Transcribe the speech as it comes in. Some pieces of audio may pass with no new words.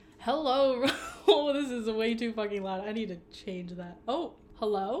Hello. Oh, this is way too fucking loud. I need to change that. Oh,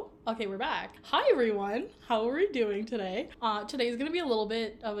 hello? Okay, we're back. Hi, everyone. How are we doing today? Today's gonna be a little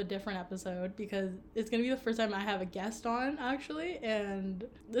bit of a different episode because it's gonna be the first time I have a guest on, actually, and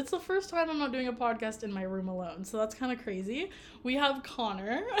it's the first time I'm not doing a podcast in my room alone, so that's kind of crazy. We have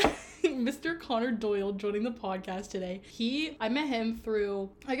Connor, Mr. Connor Doyle, joining the podcast today. I met him through,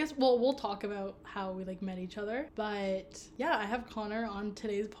 I guess, well, we'll talk about how we, met each other, but yeah, I have Connor on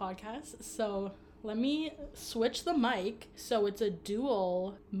today's podcast, so let me switch the mic so it's a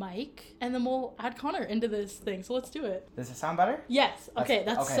dual mic, and then we'll add Connor into this thing. So let's do it. Does it sound better? Yes. Okay,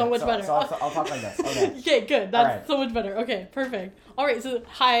 that's so much better. So I'll talk like this. Okay. Okay, good. That's right. So much better. Okay, perfect. All right, so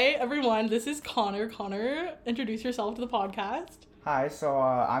hi, everyone. This is Connor. Connor, introduce yourself to the podcast. Hi, so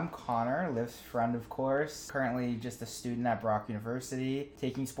I'm Connor, Liv's friend, of course. Currently just a student at Brock University,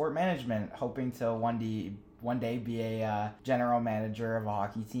 taking sport management, hoping to one day be a general manager of a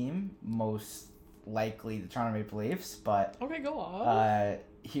hockey team, most likely the Toronto Maple Leafs, but okay, go on.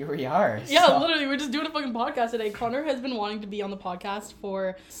 Here we are. Yeah, so. Literally, we're just doing a fucking podcast today. Connor has been wanting to be on the podcast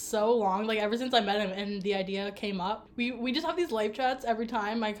for so long, ever since I met him and the idea came up. We just have these live chats every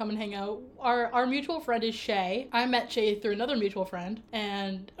time I come and hang out. Our mutual friend is Shay. I met Shay through another mutual friend,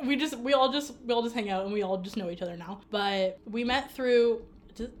 and we all just hang out and we all just know each other now. But we met through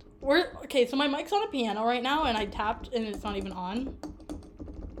okay, so my mic's on a piano right now and I tapped and it's not even on.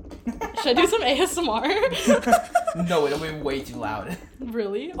 Should I do some ASMR? No, it'll be way too loud.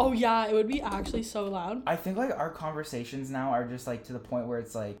 Really? Oh yeah, it would be actually so loud. I think our conversations now are just to the point where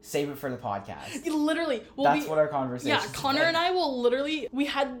it's save it for the podcast. Literally. That's what our conversations. Yeah, Connor and I will literally, we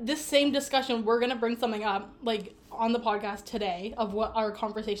had this same discussion. We're gonna bring something up on the podcast today of what our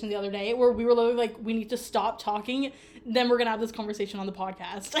conversation the other day, where we were literally we need to stop talking, then we're gonna have this conversation on the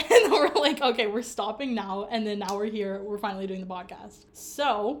podcast. And we're okay, we're stopping now, and then now we're finally doing the podcast.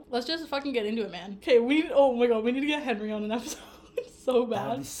 So let's just fucking get into it, man. Okay, oh my god, we need to get Henry on an episode. So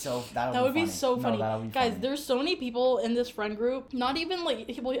bad. That would be so funny. No, that would be Guys, funny. There's so many people in this friend group. Not even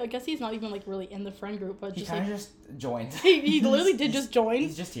I guess he's not even really in the friend group, but he just joined. He literally did just join.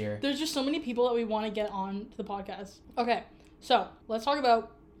 He's just here. There's just so many people that we want to get on to the podcast. Okay, so let's talk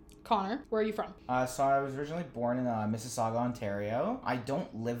about Connor. Where are you from? So I was originally born in Mississauga, Ontario. I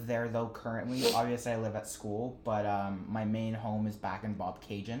don't live there though currently. Obviously I live at school, but my main home is back in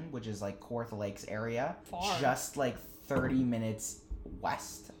Bobcaygeon, which is Kawartha Lakes area. Far. Just 30 minutes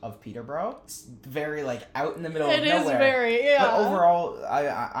west of Peterborough. It's very out in the middle of nowhere. It is very, yeah. But overall,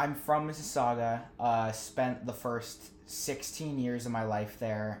 I'm from Mississauga. Spent the first 16 years of my life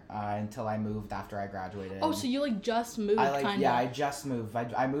there until I moved after I graduated. Oh, so you just moved, Yeah, I just moved.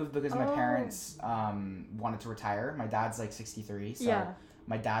 I moved because my parents wanted to retire. My dad's 63, so yeah.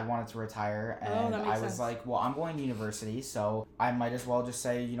 My dad wanted to retire, and I was sense. well, I'm going to university, so I might as well just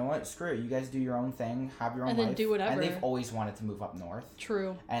say, you know what, screw it. You guys do your own thing, have your own life. And then do whatever. And they've always wanted to move up north.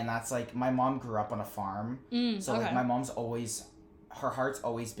 True. And that's my mom grew up on a farm. So okay. My mom's always... her heart's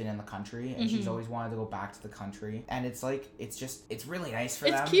always been in the country, and she's always wanted to go back to the country, and it's really nice for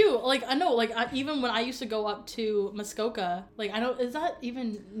them. It's cute. I know, even when I used to go up to Muskoka, I know, is that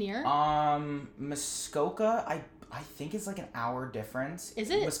even near? Muskoka, I think it's an hour difference. Is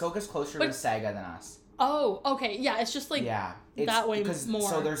it? Muskoka's closer to Wasaga than us. Oh, okay. Yeah, it's just yeah, it's that way more.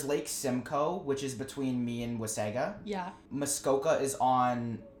 So there's Lake Simcoe, which is between me and Wasaga. Yeah. Muskoka is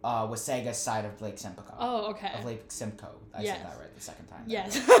on Wasaga's side of Lake Simcoe. Oh, okay. Of Lake Simcoe. I said that right the second time.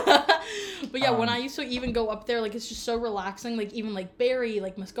 Yes. But yeah, when I used to even go up there, it's just so relaxing. Even Barrie,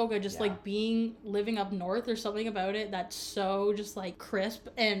 Muskoka, just living up north, there's something about it that's so just crisp,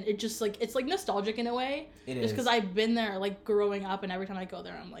 and it just it's nostalgic in a way. It is. Just because I've been there growing up, and every time I go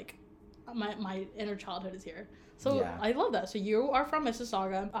there, I'm my inner childhood is here. So yeah. I love that. So you are from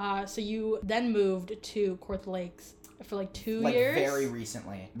Mississauga. So you then moved to Kawartha Lakes for 2 years? Very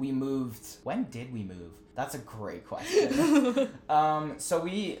recently. We moved... When did we move? That's a great question. So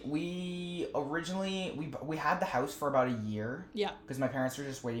we originally... We had the house for about a year. Yeah. Because my parents were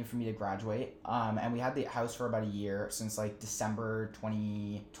just waiting for me to graduate. And we had the house for about a year since December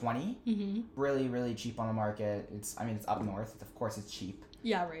 2020. Mm-hmm. Really, really cheap on the market. It's up north. Of course it's cheap.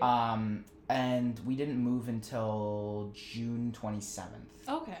 Yeah, right. And we didn't move until June 27th.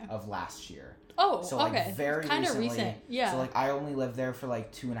 Okay. Of last year. Oh, so okay. Very kind of recently. Recent. Yeah. So I only lived there for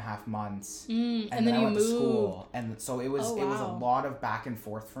 2.5 months. And then then I you went moved. to school, and so it was it was a lot of back and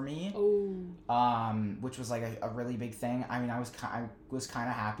forth for me. Oh. Which was a really big thing. I was kind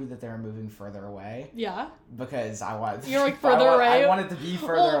of happy that they were moving further away Yeah. because I wanted. You're like further away. I wanted to be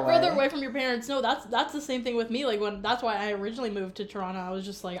further away. Further away from your parents. No, that's the same thing with me. Like that's why I originally moved to Toronto. I was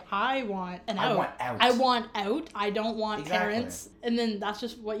just like, I want an out. I want out. I don't want parents. And then that's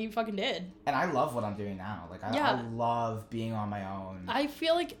just what you fucking did. And I love what I'm doing now. Like I love being on my own. I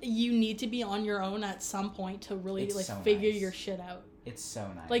feel like you need to be on your own at some point to really figure your shit out. It's so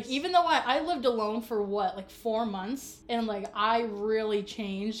nice. Like, even though I lived alone for 4 months, and like I really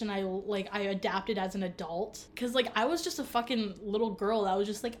changed and I adapted as an adult, because like I was just a fucking little girl that was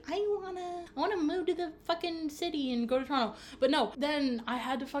just like, I wanna move to the fucking city and go to Toronto. But no, then I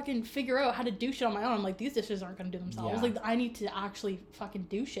had to fucking figure out how to do shit on my own. I'm like, these dishes aren't gonna do themselves. Yeah. Like, I need to actually fucking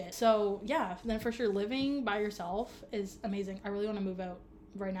do shit. So yeah, then for sure living by yourself is amazing. I really want to move out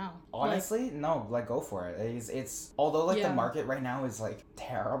right now. Honestly, no, like go for it. It's although like the market right now is like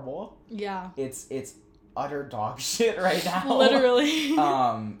terrible. Yeah. It's utter dog shit right now. Literally.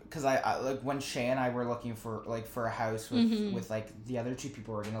 Because I like when Shay and I were looking for a house with like the other 2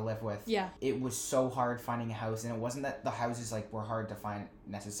 people we're gonna live with. Yeah. It was so hard finding a house, and it wasn't that the houses like were hard to find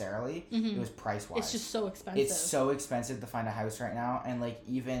necessarily. It was price wise. It's just so expensive. It's so expensive to find a house right now, and like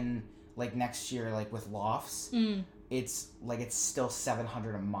even like next year, like with lofts. It's still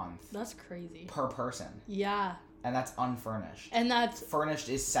 $700 a month. That's crazy. Per person. Yeah. And that's unfurnished. And that's furnished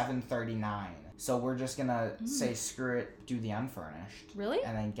is $739. So we're just gonna say screw it, do the unfurnished. Really?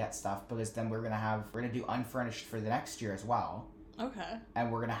 And then get stuff, because then we're gonna do unfurnished for the next year as well. Okay.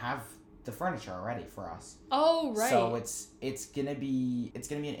 And we're gonna have the furniture already for us. Oh, right. So it's gonna be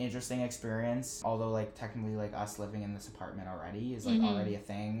an interesting experience. Although like technically like us living in this apartment already is like already a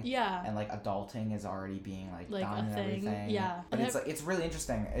thing. Yeah. And like adulting is already being like done and everything. Yeah. But it's really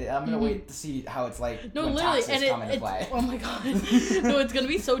interesting. I'm gonna wait to see how it's like when literally, taxes come into play. Oh my god. No, it's gonna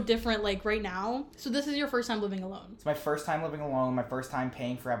be so different like right now. So this is your first time living alone. It's my first time living alone. My first time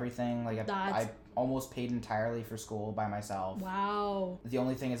paying for everything. Like I almost paid entirely for school by myself. Wow. The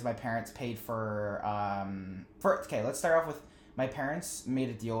only thing is my parents paid for okay, let's start off with my parents made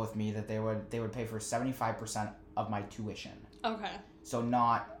a deal with me that they would pay for 75% of my tuition. Okay. So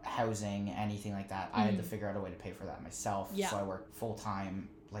not housing, anything like that. I had to figure out a way to pay for that myself. Yeah. So I worked full time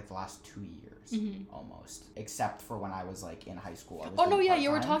like the last 2 years almost, except for when I was like in high school. Oh no, yeah,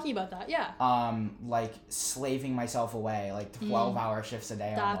 you were talking about that, yeah. Like slaving myself away, like 12-hour shifts a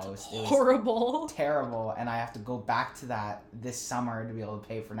day. That's almost. Horrible. It was terrible, and I have to go back to that this summer to be able to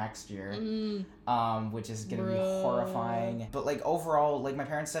pay for next year, which is gonna be horrifying. But like overall, like my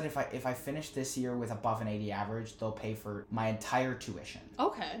parents said, if I finish this year with above an 80 average, they'll pay for my entire tuition.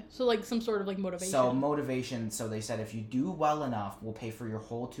 Okay, so like some sort of like motivation. So motivation. So they said if you do well enough, we'll pay for your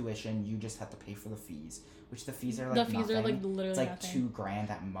whole tuition. You just have to pay for the fees, which the fees are like the fees nothing. are like literally it's like nothing. $2,000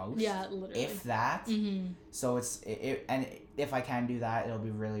 at most. Yeah, literally. If that. So and if I can do that, it'll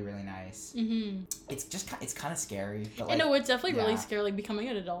be really really nice. It's kind of scary. But like, I know it's definitely really scary. Like becoming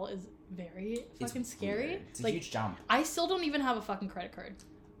an adult is very fucking scary. Weird. It's a like, huge jump. I still don't even have a fucking credit card.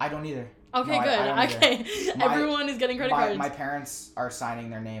 I don't either. Okay, no, good. I Okay, everyone is getting credit cards. My parents are signing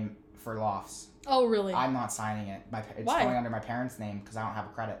their name for lofts. Oh, really? I'm not signing it. It's Why? going under my parents' name because I don't have a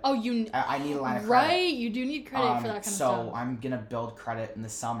credit. Oh, I need a line of credit. Right, you do need credit for that kind of stuff. So I'm gonna build credit in the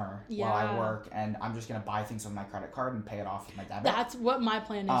summer while I work, and I'm just gonna buy things with my credit card and pay it off with my debit. That's what my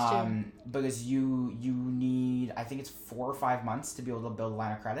plan is too. Because you need, I think it's 4 or 5 months to be able to build a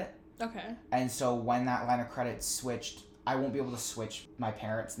line of credit. Okay. And so when that line of credit switched, I won't be able to switch my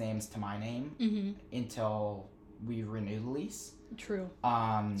parents' names to my name until we renew the lease. True.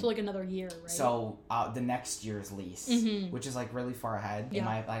 So like another year, right? So the next year's lease, which is like really far ahead. Yeah.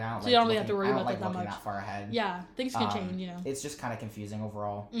 I don't so you don't really have to worry about that much. That far ahead. Yeah, things can change, you know. It's just kind of confusing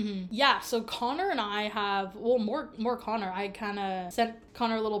overall. Yeah. So Connor and I have more Connor. I kind of sent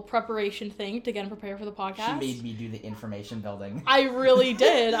Connor a little preparation thing to get him prepared for the podcast. She made me do the information building. I really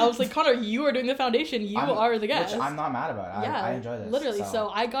did. I was like, Connor, you are doing the foundation. You are the guest. Which I'm not mad about. Yeah, I enjoy this. Literally. So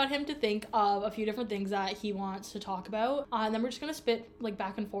I got him to think of a few different things that he wants to talk about, and then we're just gonna spit like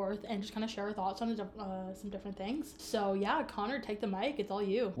back and forth and just kind of share our thoughts on some different things. So yeah, Connor, take the mic. It's all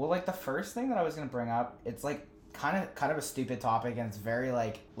you. Well, like the first thing that I was gonna bring up, it's like kind of a stupid topic, and it's very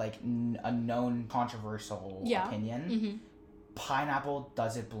like a known controversial opinion. Pineapple,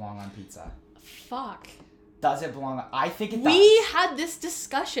 does it belong on pizza? Fuck. Does it belong? I think it does. We had this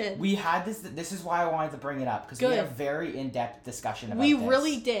discussion. We had this. This is why I wanted to bring it up, because we had a very in-depth discussion about this. We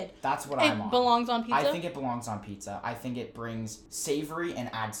really did. That's what I'm on. It belongs on pizza? I think it belongs on pizza. I think it brings savory and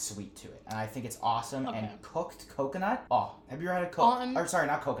adds sweet to it. And I think it's awesome. Okay. And cooked coconut. Oh, have you ever had or sorry,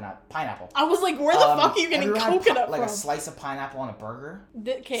 not coconut. Pineapple. I was like, where the fuck are you getting coconut from? Like a slice of pineapple on a burger?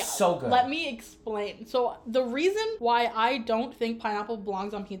 Okay. So good. Let me explain. So the reason why I don't think pineapple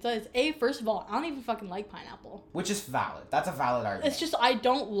belongs on pizza is first of all, I don't even fucking like pineapple. Which is valid. That's a valid argument. It's just I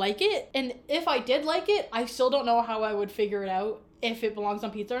don't like it. And if I did like it, I still don't know how I would figure it out if it belongs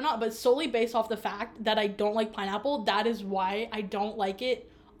on pizza or not. But solely based off the fact that I don't like pineapple, that is why I don't like it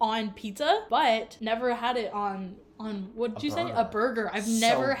on pizza. But never had it on what did you say? A burger. I've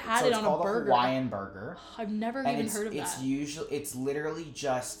never had it on a burger. It's called a Hawaiian burger. I've never even heard of that. It's literally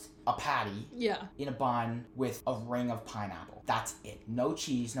just a patty in a bun with a ring of pineapple. That's it. No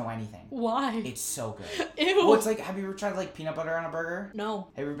cheese, no anything. Why? It's so good. Ew. Well, it's like, have you ever tried like peanut butter on a burger? No.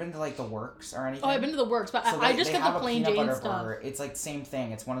 Have you ever been to like the Works or anything? Oh, I've been to the Works, but so I just got the plain Jane stuff. Burger. It's like same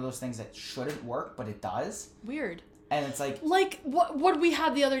thing. It's one of those things that shouldn't work, but it does. Weird. And it's like what did we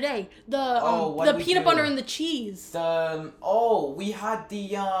have the other day? The peanut butter and the cheese. We had the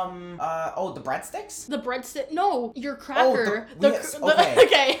the breadsticks. The breadstick. No, your cracker.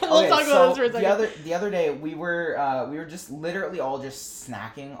 Okay, we'll talk about this for a second. The other day we were just literally all just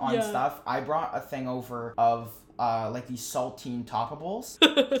snacking on stuff. I brought a thing over of like these saltine toppables.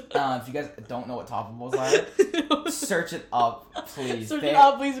 If you guys don't know what toppables are, search it up, please. Search it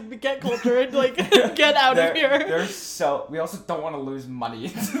up, please. Get cultured. Like, get out of here. They're so. We also don't want to lose money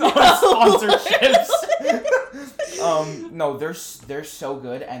on sponsorships. No, they're so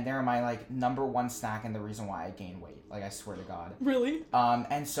good, and they're my like number one snack, and the reason why I gain weight. Like, I swear to God. Really?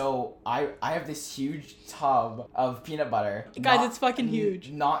 And so I have this huge tub of peanut butter. Guys, it's fucking huge.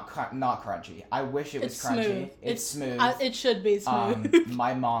 Not crunchy. I wish it was crunchy. Smooth. It's smooth. It should be smooth.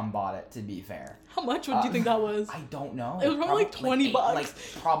 My mom bought it, to be fair. How much would you think that was? I don't know. It was probably like $20. Like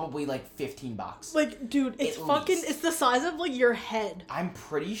probably like $15. Like, dude, it's it's the size of like your head. I'm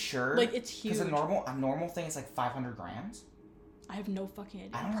pretty sure. Like, it's huge. Because a normal thing is like 500 grams. I have no fucking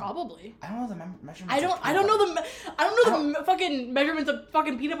idea. I don't know. Probably. I don't know the measurements. I don't know the fucking measurements of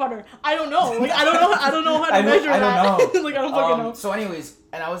fucking peanut butter. I don't know. Like, I don't know how to measure that. I don't know. Like, I don't fucking know. So anyways,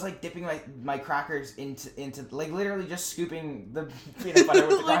 and I was like dipping my crackers into like literally just scooping the peanut butter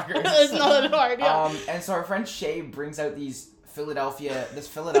with the crackers. It's not that hard. Yeah. And so our friend Shay brings out these Philadelphia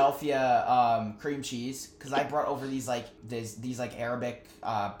cream cheese, because I brought over these like Arabic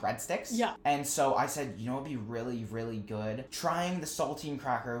breadsticks. Yeah. And so I said, you know, it'd be really, really good trying the saltine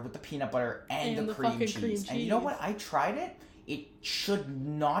cracker with the peanut butter and the cream cheese. And you know what? I tried it. It should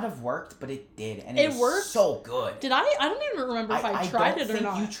not have worked, but it did, and it worked so good. Did I? I don't even remember if I tried it or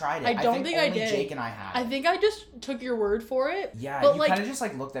not. You tried it. I don't think I did. Jake and I had. I think I just took your word for it. Yeah, but you kind of just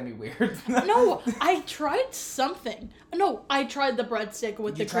like looked at me weird. No, I tried something. No, I tried the breadstick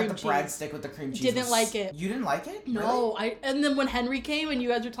with the cream cheese. You tried the breadstick with the cream cheese. Didn't like it. You didn't like it? No, really? And then when Henry came and you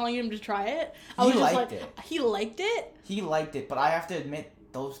guys were telling him to try it, He liked it. He liked it? He liked it, but I have to admit,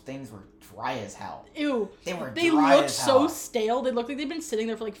 those things were dry as hell. Ew. They looked so stale. They looked like they've been sitting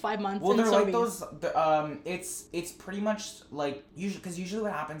there for like 5 months. Well, they're like those. It's pretty much like usually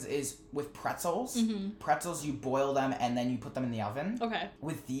what happens is with pretzels. Mm-hmm. Pretzels, you boil them and then you put them in the oven. Okay.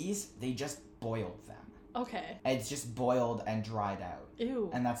 With these, they just boiled them. Okay. It's just boiled and dried out. Ew.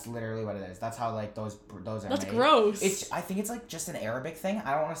 And that's literally what it is. That's how like those are made. That's gross. I think it's like just an Arabic thing.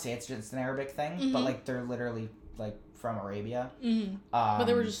 I don't want to say it's just an Arabic thing, mm-hmm. but like they're literally like from Arabia. Mm-hmm. But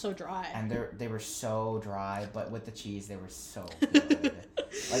they were just so dry. And they were so dry, but with the cheese they were so good.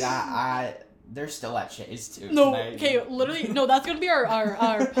 Like they're still at Shay's too. No, tonight. okay, literally, no, that's gonna be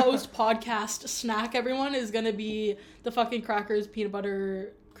our post-podcast snack, everyone, is gonna be the fucking crackers, peanut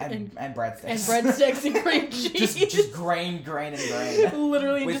butter, and breadsticks. And breadsticks and cream cheese. just grain.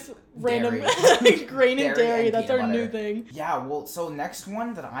 Literally with just random grain and dairy. That's our new thing. Yeah, well, so next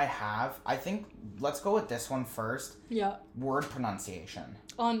one that I have, I think, let's go with this one first. Yeah. Word pronunciation.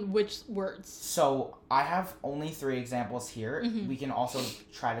 On which words? So, I have only 3 examples here. Mm-hmm. We can also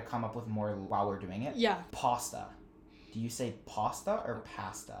try to come up with more while we're doing it. Yeah. Pasta. Do you say pasta or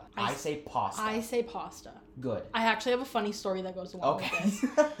pasta? I say pasta. I say pasta. Good. I actually have a funny story that goes along with this.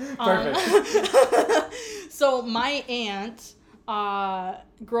 Perfect. So my aunt,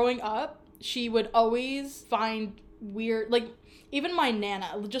 growing up, she would always find weird, like, even my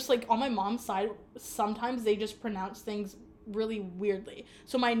nana, just like on my mom's side, sometimes they just pronounce things really weirdly.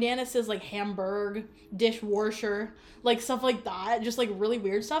 So my nana says like Hamburg, dishwasher, like stuff like that, just like really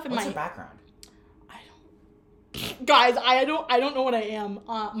weird stuff. And What's her background? Guys, I don't know what I am.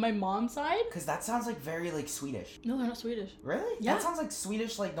 My mom's side? Because that sounds like very like Swedish. No, they're not Swedish. Really? Yeah. That sounds like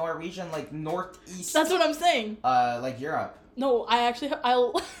Swedish, like Norwegian, like northeast. That's what I'm saying. Like Europe. No,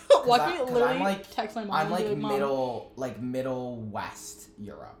 I'll watch me literally text my mom. I'm like and be Mom. middle west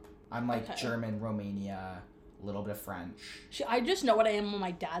Europe. I'm like Okay. German, Romania, a little bit of French. I just know what I am on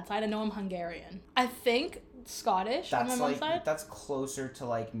my dad's side. I know I'm Hungarian. I think Scottish on my mom's side. That's closer to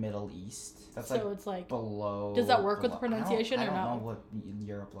like Middle East. That's So it's like below. Does that work with the pronunciation I don't or no? know what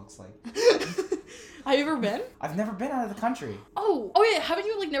Europe looks like. Have you ever been? I've never been out of the country. Oh yeah, haven't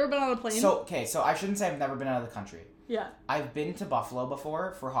you like never been on a plane? So I shouldn't say I've never been out of the country. Yeah. I've been to Buffalo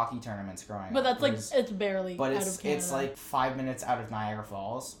before for hockey tournaments growing up. But that's like it's barely But out of Canada. it's like 5 minutes out of Niagara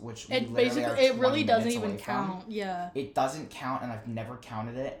Falls, which we it literally basically are it 20 really doesn't minutes even away from. count. Yeah. It doesn't count, and I've never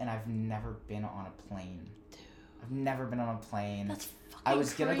counted it, and I've never been on a plane. I've never been on a plane. That's fucking I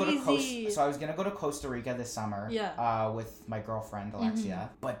was gonna crazy. I was gonna go to Costa Rica this summer. Yeah. With my girlfriend Alexia,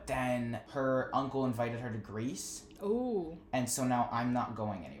 but then her uncle invited her to Greece, Ooh. and so now I'm not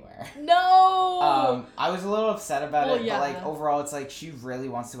going anywhere. No. I was a little upset about it, yeah. but like overall, it's like she really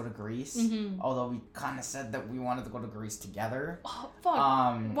wants to go to Greece. Mhm. Although we kind of said that we wanted to go to Greece together. Oh,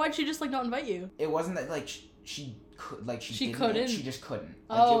 fuck. Why'd she just like not invite you? It wasn't that like she could like she didn't, couldn't? She just couldn't.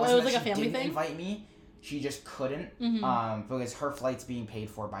 Oh, it wasn't it was that like a she family didn't thing? invite me. She just couldn't. Mhm. Because her flight's being paid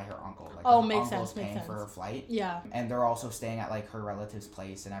for by her uncle. Like Oh, her makes uncle's sense, makes paying sense. for her flight. Yeah. And they're also staying at like her relative's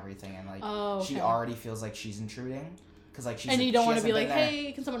place and everything, and like Oh, she okay. already feels like she's intruding, because like she's And you don't want to she be like, hasn't been there-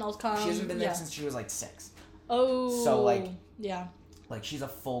 hey, can someone else come? She hasn't been there Yeah. since she was like 6. Oh. So, like- Yeah. Like she's a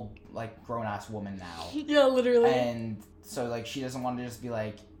full like grown ass woman now. Yeah, literally. And so like she doesn't want to just be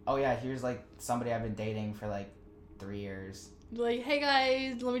like, oh yeah, here's like somebody I've been dating for like 3 years. Like, hey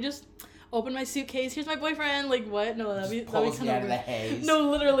guys, let me just open my suitcase. Here's my boyfriend. Like, what? No, that'd be Pulls kind me of out of the weird. haze. No,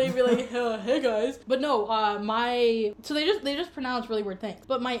 literally be like, hey guys. But no, so they just pronounce really weird things.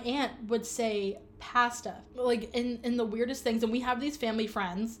 But my aunt would say pasta, like in the weirdest things. And we have these family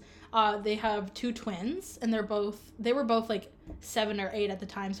friends. They have 2 twins, and they were both like 7 or 8 at the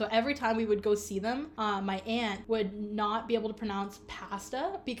time. So every time we would go see them, my aunt would not be able to pronounce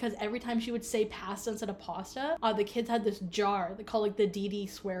pasta, because every time she would say pasta instead of pasta, the kids had this jar they call like the DD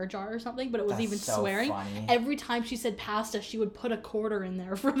swear jar or something, but it was That's even so swearing. funny. Every time she said pasta, she would put a quarter in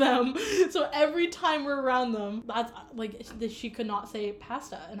there for them. So every time we're around them, that's like she could not say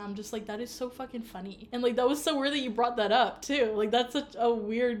pasta, and I'm just like, that is so fucking funny. And like that was so weird that you brought that up too. Like that's such a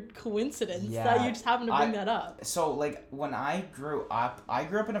weird coincidence that you just happened to bring that up. So like when I grew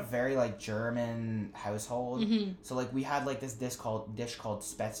up in a very like German household. Mm-hmm. So like we had like this dish called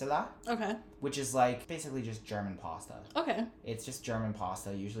Spätzle, Okay. which is like basically just German pasta. Okay. It's just German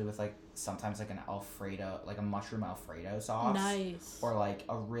pasta, usually with like sometimes like an Alfredo, like a mushroom Alfredo sauce. Nice. Or like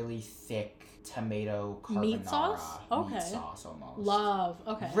a really thick tomato carbonara. Meat sauce? Okay. Meat sauce almost. Love.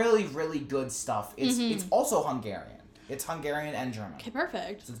 Okay. Really, really good stuff. It's Mhm. it's also Hungarian. It's Hungarian and German. Okay,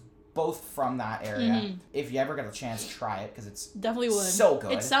 perfect. So it's both from that area. Mhm. If you ever get a chance, try it because it's Definitely would. so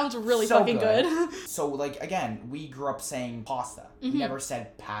good. It sounds really So fucking good. So like again, we grew up saying pasta. We Mhm. never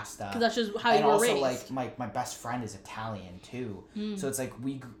said pasta. Because that's just how And you were also raised. like my best friend is Italian too. Mm. So it's like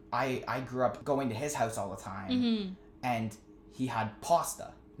I grew up going to his house all the time, Mhm. and he had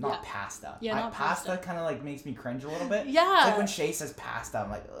pasta, not Yeah. pasta. Yeah, not pasta. pasta. Kind of like makes me cringe a little bit. Yeah. It's like when Shay says pasta, I'm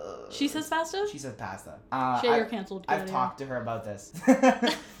like, ugh. She says pasta? She says pasta. Shay, you're canceled. Get I've out of here. talked to her about this.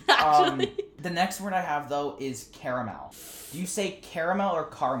 Actually. The next word I have though is caramel. Do you say caramel or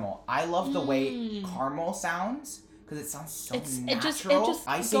caramel? I love the way caramel sounds because it sounds so natural. It just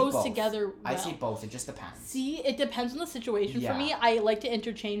I say goes both. together well. I say both. It just depends. See, it depends on the situation Yeah. for me. I like to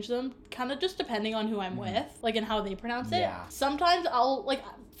interchange them, kind of just depending on who I'm with, like, and how they pronounce it. Yeah. Sometimes I'll, like,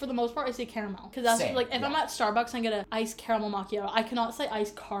 for the most part, I say caramel. Because that's, Same, like, if I'm yeah. at Starbucks and get an iced caramel macchiato, I cannot say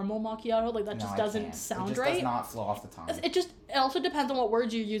iced caramel macchiato. Like, that No, just I doesn't can't. sound It just right. does not flow off the tongue. It also depends on what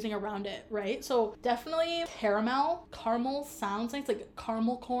words you're using around it, right? So definitely caramel sounds nice, like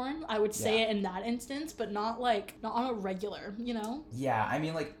caramel corn. I would say Yeah. it in that instance, but not on a regular, you know? Yeah, I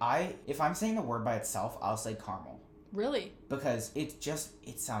mean, like, if I'm saying the word by itself, I'll say caramel. Really? Because it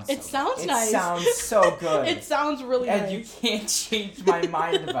sounds It sounds nice. It sounds so good. It sounds really and nice. you can't change my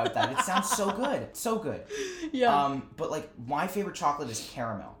mind about that. It sounds so good. So good. Yeah. But like my favorite chocolate is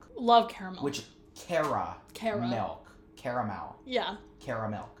caramel. Love caramel. Which caramel. Yeah.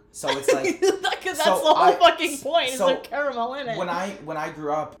 Caramel. So it's like Because that's the whole fucking point. so is there caramel in it? when I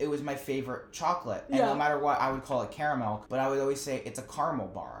grew up, it was my favorite chocolate, and Yeah. no matter what, I would call it caramel, but I would always say it's a caramel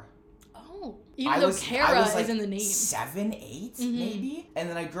bar. Oh, even though Cara is in the name. 7, 8 maybe, and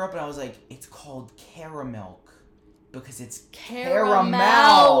then I grew up and I was like, it's called caramel because it's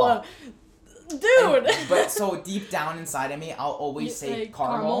caramel. Dude! But so deep down inside of me, I'll always say like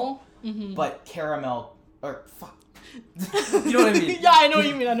caramel. Mm-hmm. But caramel, or fuck. You know what I mean? Yeah, I know what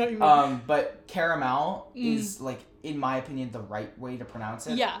you mean. But caramel is, like, in my opinion, the right way to pronounce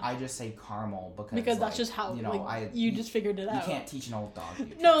it. Yeah. I just say caramel because Because that's like, just how, you know, like, you just figured it out. You can't teach an old dog.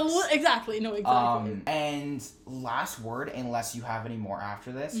 No, exactly. No, exactly. And last word, unless you have any more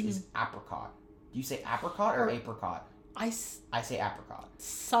after this, is apricot. Do you say apricot or apricot? I say apricot.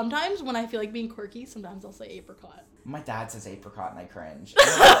 Sometimes when I feel like being quirky, sometimes I'll say apricot. My dad says apricot and I cringe.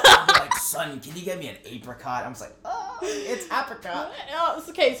 I'll be like, son, can you get me an apricot? I'm just like, oh, it's apricot.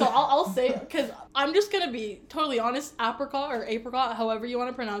 Okay, so I'll say, because I'm just going to be totally honest, apricot or apricot, however you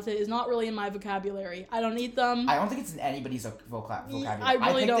want to pronounce it, is not really in my vocabulary. I don't eat them. I don't think it's in anybody's vocabulary. I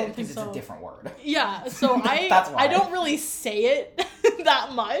really don't think so. It's a different word. Yeah, so That's why. I don't really say it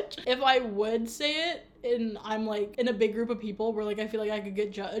that much. If I would say it, and I'm like in a big group of people where like I feel like I could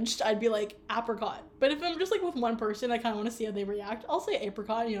get judged, I'd be like apricot. But if I'm just like with one person, I kind of want to see how they react. I'll say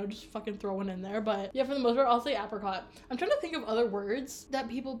apricot, you know, just fucking throw one in there. But yeah, for the most part, I'll say apricot. I'm trying to think of other words that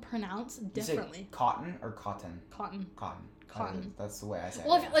people pronounce differently. You say cotton or cotton? Cotton. Cotton. That's the way I say it.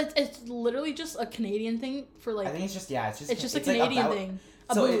 Well, it's literally just a Canadian thing for like. I think it's just a Canadian like thing.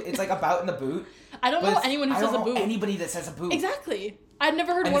 So it's like about in the boot. I don't know anyone who says a boot. I don't know anybody that says a boot. Exactly. I've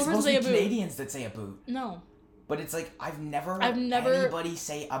never heard one person say a boot. Canadians that say a boot. No. But it's like I've never heard anybody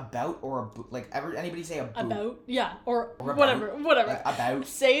say about or a boot. Like anybody say a boot. About, yeah, or about, whatever. Like about.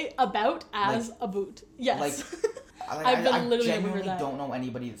 Say about as like, a boot. Yes. I genuinely don't know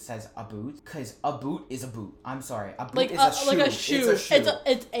anybody that says a boot because a boot is a boot. I'm sorry, a boot like is a shoe. Like a shoe.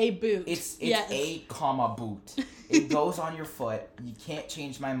 It's a boot. It's a comma boot. It goes on your foot. You can't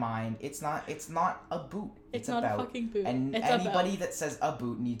change my mind. It's not a boot. It's not a fucking boot. And it's anybody that says a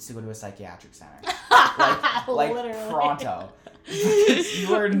boot needs to go to a psychiatric center. like pronto.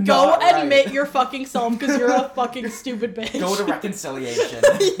 You are go not admit right. your fucking self because you're a fucking stupid bitch. Go to reconciliation.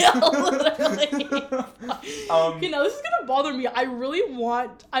 Yeah, literally. Okay, now this is gonna bother me. I'm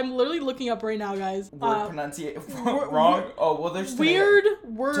literally looking up right now, guys. Word pronunciation wrong. Oh well, there's weird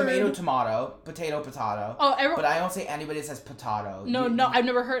word. Tomato, potato. Oh, but I don't say anybody that says potato. No, I've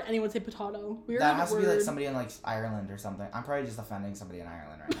never heard anyone say potato. Weird. That has to be like somebody in like Ireland or something. I'm probably just offending somebody in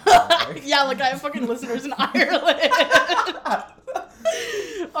Ireland right now. Yeah, like I have fucking listeners in Ireland.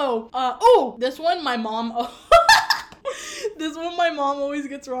 This one my mom always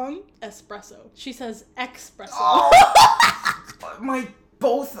gets wrong. Espresso. She says espresso. Oh,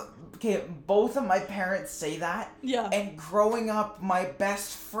 both of my parents say that. Yeah. And growing up, my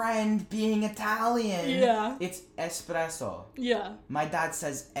best friend being Italian. Yeah. It's espresso. Yeah. My dad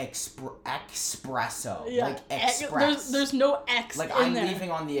says espresso. Yeah. Like express. There's no X like in I'm there.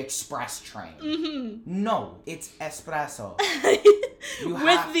 leaving on the express train. Mm-hmm. No, it's espresso.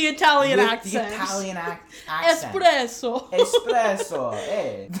 With the Italian accent. The Italian accent. Espresso. Espresso.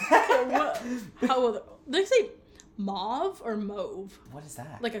 Hey. How do they say mauve or mauve? What is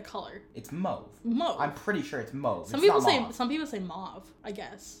that? Like a color. It's mauve. Mauve. I'm pretty sure it's mauve. Some people say mauve, I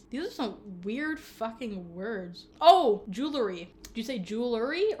guess. These are some weird fucking words. Oh, jewelry. Do you say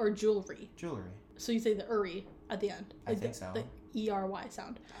jewelry or jewelry? Jewelry. So you say the uri at the end. I think so. The ERY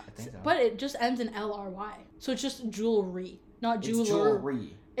sound. I think so. But it just ends in LRY. So it's just jewelry, not jeweler. It's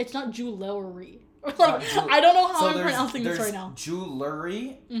jewelry. It's not jewelry. Like, I don't know how I'm pronouncing this right now.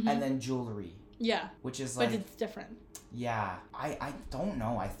 Jewelry and then jewelry. Yeah. Which is like. But it's different. Yeah, I don't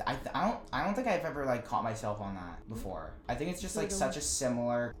know. I don't think I've ever like caught myself on that before. I think it's just like such a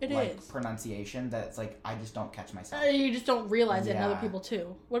similar pronunciation that it's like I just don't catch myself. You just don't realize it in other people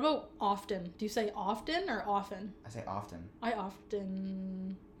too. What about often? Do you say often or often? I say often. I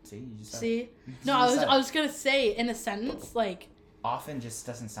often. See, you just see. No, I was gonna say in a sentence like. Often just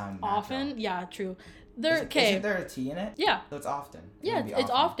doesn't sound natural. Often, yeah, true. Isn't there a T in it? Yeah. So it's often. Yeah, it's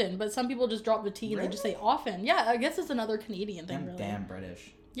often, but some people just drop the T and they just say often. Yeah, I guess it's another Canadian thing, really. Damn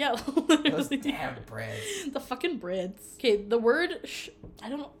British. Yeah, those damn Brits. The fucking Brits. Okay, the word I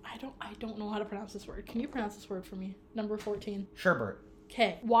don't know how to pronounce this word. Can you pronounce this word for me? Number 14. Sherbet.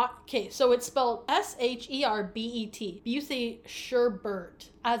 Okay. Okay, so it's spelled SHERBET. But you say sherbet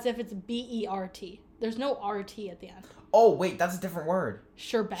as if it's BERT. There's no RT at the end. Oh, wait, that's a different word.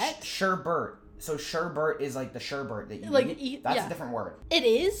 Sherbet? Sherbet. So sherbet is like the sherbet that you eat. That's a different word. It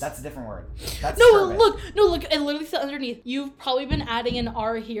is? That's a different word. That's look, it literally says underneath. You've probably been adding an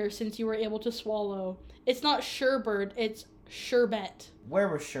R here since you were able to swallow. It's not sherbet, it's sherbet. Where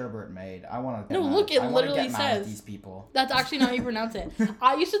was sherbet made? I want to. No, look, it literally says. Mad at these people. That's actually not how you pronounce it.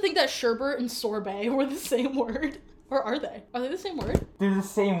 I used to think that sherbet and sorbet were the same word. Or are they? Are they the same word? They're the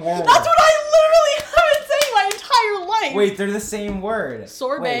same word. That's what I literally have been saying my entire life. Wait, they're the same word.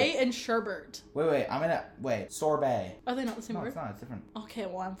 Sorbet and sherbet. Wait. Sorbet. Are they not the same No, word? it's not. It's different. Okay,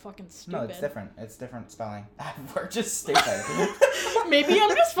 well, I'm fucking stupid. No, it's different. It's different spelling. We're just stupid. Maybe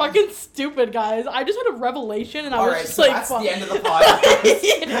I'm just fucking stupid, guys. I just had a revelation and I was Alright, just so like, that's fuck. the end of the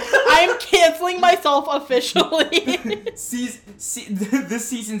podcast. I'm canceling myself officially. This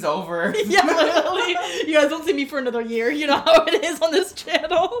season's over. Yeah, literally. You guys don't see me for another year. You know how it is on this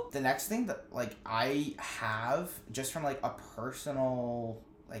channel. The next thing that, like, I have, just from, like, a personal,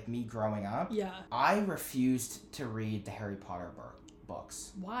 like, me growing up, Yeah. I refused to read the Harry Potter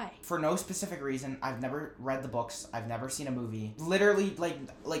books. Why? For no specific reason. I've never read the books. I've never seen a movie. Literally,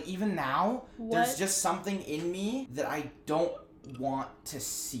 like even now, there's What? just something in me that I don't want to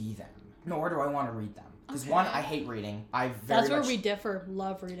see them. Nor do I want to read them. Because Okay. one, I hate reading. That's where we differ.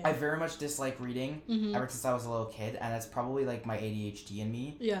 Love reading. I very much dislike reading Mhm. ever since I was a little kid, and it's probably like my ADHD in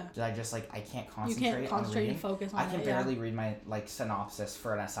me. Yeah. That I just like I can't You concentrate can't on concentrate reading. and focus on I can it. barely read my like synopsis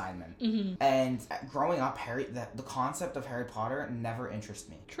for an assignment. Mm-hmm. And growing up, the concept of Harry Potter never interested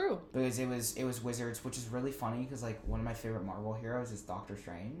me. True. Because it was wizards, which is really funny because like one of my favorite Marvel heroes is Doctor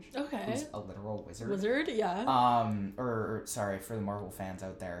Strange, Okay. who's a literal wizard. Wizard, yeah. Or sorry for the Marvel fans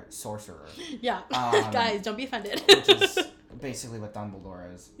out there, sorcerer, Yeah. um, Guys, don't be offended. which is basically what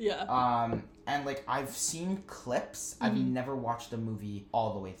Dumbledore is. Yeah. And like I've seen clips, I've Mhm. never watched a movie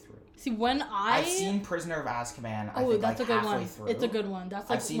all the way through. See, when I've seen Prisoner of Azkaban. I Oh, think that's like a good halfway one. through. It's a good one. That's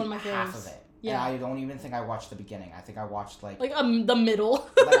like I've seen one of my favorites. half of it. Yeah. And I don't even think I watched the beginning. I think I watched like the middle.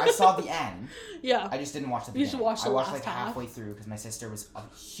 like I saw the end. Yeah. I just didn't watch the You beginning. should watch the I watched last like half. halfway through because my sister was a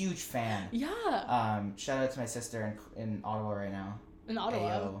huge fan. Yeah. Shout out to my sister in Ottawa right now. In Ottawa.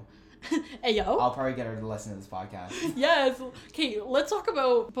 Ayo. Ayo. I'll probably get her to listen to this podcast. Yes. Okay, let's talk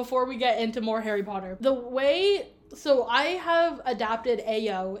about, before we get into more Harry Potter, the way, so I have adapted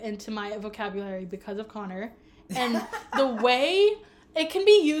Ayo into my vocabulary because of Connor, and the way it can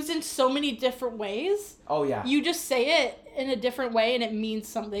be used in so many different ways. Oh yeah. You just say it in a different way and it means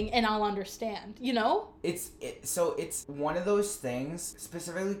something and I'll understand, you know? It's one of those things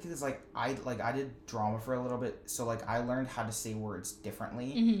specifically because like I did drama for a little bit, so like I learned how to say words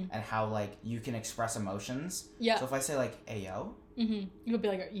differently and how like you can express emotions. Yeah. So if I say like "Ayo," You would be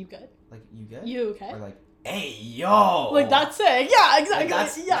like, are you good? like you good? You okay? Or like "Hey yo," Like that's it. Yeah, exactly.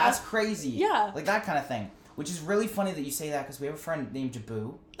 Like, yeah. that's crazy. Yeah. Like that kind of thing. Which is really funny that you say that because we have a friend named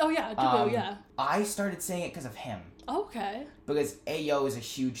Jabu. Oh yeah, Jabu, yeah. I started saying it because of him. Okay. Because Ayo is a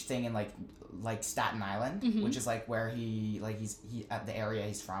huge thing in like Staten Island, which is like where he's at the area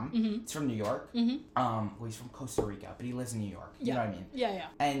he's from. He's from New York. Well, he's from Costa Rica, but he lives in New York. You know what I mean? Yeah, yeah.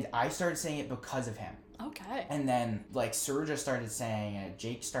 And I started saying it because of him. Okay. And then like Surja started saying it,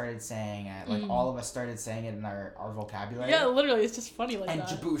 Jake started saying it, like all of us started saying it in our vocabulary. Yeah, literally, it's just funny like and that.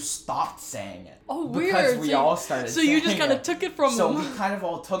 Jabu stopped saying it. Oh, because weird. we all started So you just saying kind of it. took it from So him. we kind of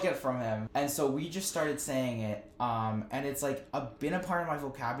all took it from him, and so we just started saying it. And it's like been a part of my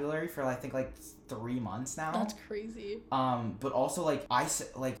vocabulary for I think like 3 months now. That's crazy. But also like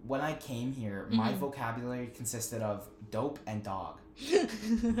when I came here, my vocabulary consisted of dope and dog.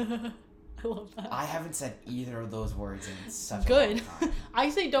 I love that. I haven't said either of those words in such a Good. long time. I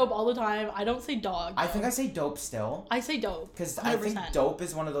say dope all the time. I don't say dog. I think I say dope still. I say dope. Because 100%. I think dope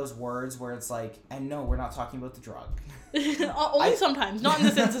is one of those words where it's like, and no, we're not talking about the drug. Only sometimes, not in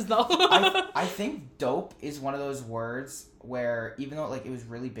this instance though. I think dope is one of those words where even though like it was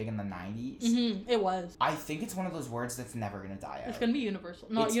really big in the 90s, It was. I think it's one of those words that's never gonna die out. It's gonna be universal.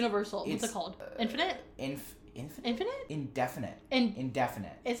 Not It's- universal. What's it's, it called? Infinite? Infinite? Infinite? Indefinite. In-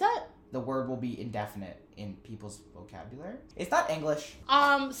 Indefinite. Is that? The word will be indefinite in people's vocabulary. It's not English.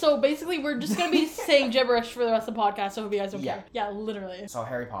 So basically we're just gonna be saying gibberish for the rest of the podcast, so if you guys don't Yeah. care. Yeah, literally. So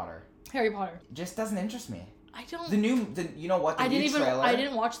Harry Potter Harry Potter. just doesn't interest me. I don't. The you know what? The new trailer. I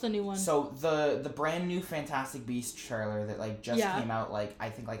didn't watch the new one. So the brand new Fantastic Beasts trailer that like just Yeah. came out like I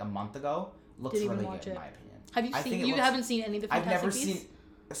think like a month ago looks Didn't even really watch good in it. my opinion. Have you I seen? think it You looks- haven't seen any of the I've Fantastic never Beasts? seen.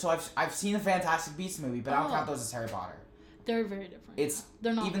 So I've seen the Fantastic Beasts movie, but I don't Oh. count those as Harry Potter. They're very different. It's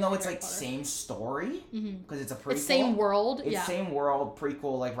They're not. even though really it's Harry like Potter. same story because it's a prequel. It's same world. It's Yeah. same world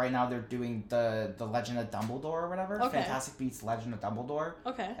prequel. Like right now they're doing the Legend of Dumbledore or whatever. Okay. Fantastic Beasts Legend of Dumbledore.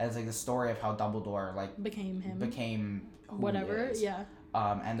 Okay. And it's like the story of how Dumbledore like Became him. became who he Whatever. is. Yeah.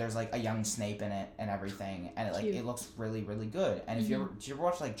 And there's like a young Snape in it and everything, and Cute. it looks really really good. And if you ever did you ever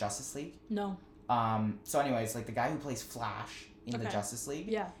watch like Justice League? No. So anyways, like the guy who plays Flash in the Okay. Justice League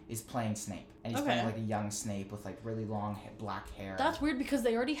Yeah. is playing Snape, and he's Okay. playing like a young Snape with like really long black hair. That's weird because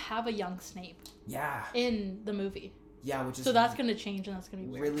they already have a young Snape yeah, in the movie, yeah, which is so that's gonna change and that's gonna be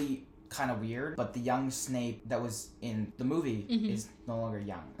weird. really kind of weird. But the young Snape that was in the movie is no longer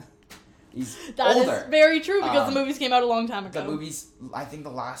young. He's That older. is very true because the movies came out a long time ago. The movies, I think the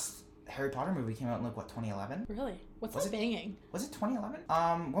last Harry Potter movie came out in 2011? Really? What's Was that it- banging? Was it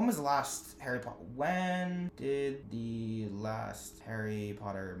 2011? When was the last Harry Potter? When did the last Harry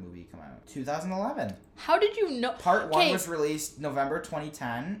Potter movie come out? 2011. How did you know? Part 1 Okay. was released November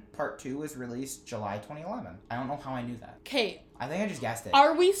 2010. Part 2 was released July 2011. I don't know how I knew that. Okay, I think I just guessed it.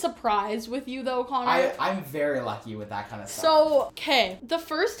 are we surprised with you though, Connor? I'm very lucky with that kind of stuff. So, okay, the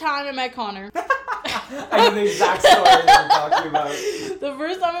first time I met Connor, I know the exact story that you're talking about. the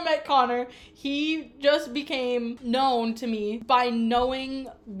first time I met Connor, he just became known to me by knowing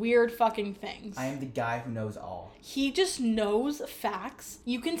weird fucking things. I am the guy who knows all. He just knows facts.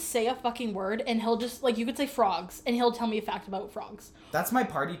 You can say a fucking word and he'll just, like, you could say frogs and he'll tell me a fact about frogs. That's my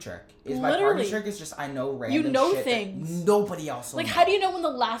party trick. My Literally. party trick is just I know random You know shit things. that nobody else will Like, know. how do you know when the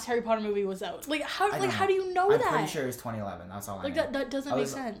last Harry Potter movie was out? Like, I don't how do you know I'm that? pretty sure it was 2011. That's all I Like, know. that doesn't I make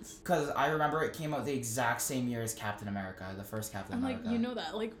was- sense. Because I remember it came out the exact same year as Captain America, the first Captain I'm like, America. you know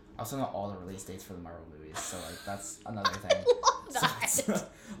that. Like, I also know all the release dates for the Marvel movies, so like that's another thing. that.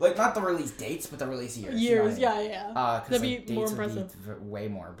 Like not the release dates, but the release years. Years, you know what I mean? yeah. Because That'd like, be more dates would impressive. be way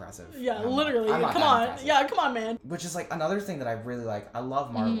more impressive. Yeah, I'm not- literally. I'm not Come that on. impressive. Yeah, come on, man. Which is like another thing that I really like. I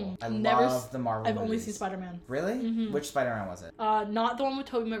love Marvel. I Never love the Marvel I've movies. only seen Spider-Man. Really? Mhm. Which Spider-Man was it? Not the one with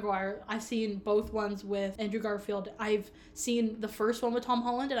Tobey Maguire. I've seen both ones with Andrew Garfield. I've seen the first one with Tom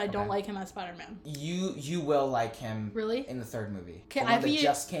Holland, and I don't Okay. like him as Spider-Man. You will like him Really? in the third movie. Okay, The I one that haven't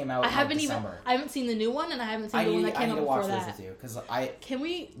just came out I in haven't like, even. December. I haven't seen the new one, and I haven't seen I the one need, that I came need out to before watch those that. with you because I Can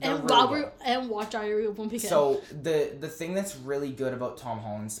we They're and really while good. we and watch Diary of Wimpy Kid? So the thing that's really good about Tom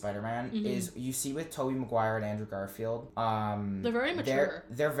Holland's Spider-Man Mhm. is you see with Tobey Maguire and Andrew Garfield, They're very mature.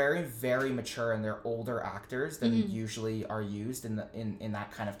 They're very very mature and they're older actors than Mhm. usually are used in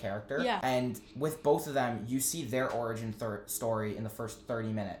that kind of character. Yeah. And with both of them, you see their origin story in the first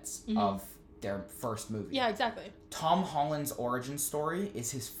 30 minutes Mhm. of their first movie. Yeah, exactly. Tom Holland's origin story is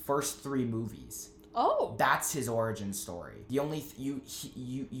his first 3 movies. Oh. That's his origin story. The only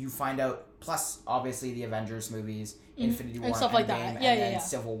you find out, plus obviously the Avengers movies, Infinity War, And stuff like that. Endgame, Yeah, and yeah, then yeah.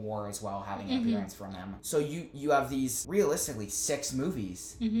 Civil War as well, having an Mhm. appearance from him. So you have these realistically 6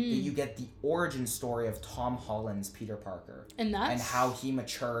 movies that Mhm. you get the origin story of Tom Holland's Peter Parker. And that's And how he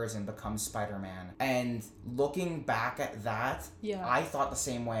matures and becomes Spider-Man. And looking back at that, Yeah. I thought the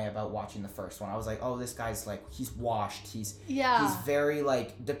same way about watching the first one. I was like, oh, this guy's like, he's washed. He's Yeah. very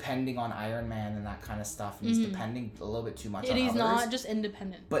like depending on Iron Man and that kind of stuff, and he's Mhm. depending a little bit too much And on he's others. not just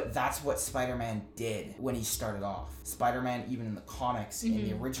independent. But that's what Spider-Man did when he started off. Spider-Man, even in the comics, in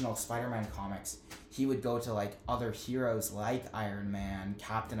the Mhm. original Spider-Man comics, he would go to like other heroes like Iron Man,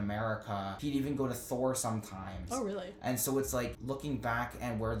 Captain America. He'd even go to Thor sometimes. Oh, really? And so it's like looking back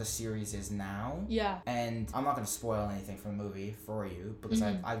and where the series is now. Yeah. And I'm not going to spoil anything from the movie for you because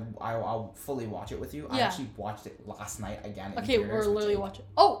Mhm. I'll fully watch it with you. I Yeah. actually watched it last night again. In Okay, theaters we're with literally Jake. watching.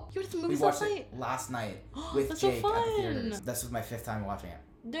 Oh, you went to the We movies watched last night? it last night with That's so Jake at the fun. theaters. This was my 5th time watching it.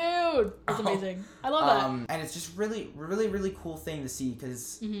 Dude, that's Oh. amazing. I love that. And it's just really cool thing to see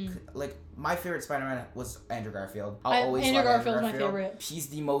because Mhm. like my favorite Spider-Man was Andrew Garfield. Andrew love Garfield's my favorite. He's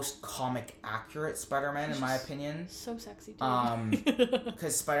the most comic accurate Spider-Man in my opinion. So sexy, dude.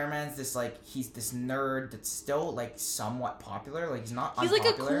 Because Spider-Man's this like he's this nerd that's still like somewhat popular. Like he's not He's like a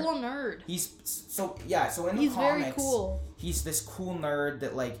unpopular. cool nerd. He's so yeah. So in the He's comics, very cool. he's this cool nerd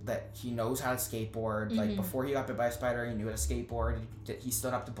that he knows how to skateboard. Like Mhm. before he got bit by a spider, he knew how to skateboard. He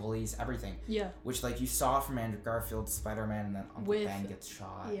stood up to bullies, everything. Yeah. Which like you saw from Andrew Garfield's Spider-Man, and then Uncle With- Ben gets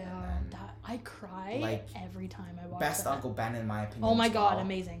shot. Yeah. And then That I cry like, every time I watch best that. Uncle Ben in my opinion. Oh my as god, well.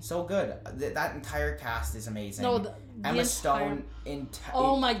 amazing. So good. That entire cast is amazing. No, the Emma entire... Stone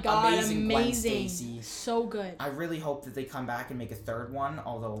Oh my god, amazing. Gwen amazing. Stacy. So good. I really hope that they come back and make a third one,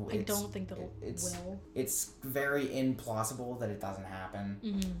 although I don't think that will. it's very implausible that it doesn't happen.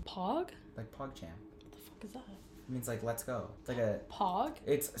 Pog? Like PogChamp. What the fuck is that? It means like let's go. It's like a Pog?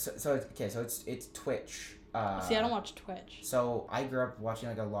 it's Twitch. See, I don't watch Twitch. So I grew up watching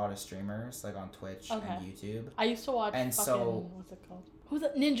like a lot of streamers like on Twitch Okay. and YouTube. I used to watch And fucking, so- what's it called? Who's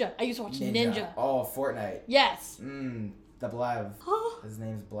that? Ninja. I used to watch Ninja. Oh, Fortnite. Yes. The Blev. His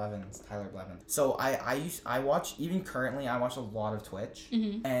name's Blevins, Tyler Blevins. So I watch, even currently I watch a lot of Twitch.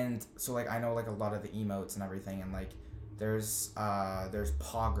 Mhm. And so like I know like a lot of the emotes and everything, and like there's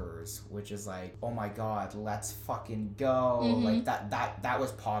Poggers, which is like, oh my god, let's fucking go. Mhm. Like that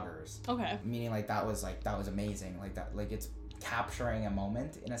was Poggers. Okay. Meaning like that was amazing. Like that, like it's capturing a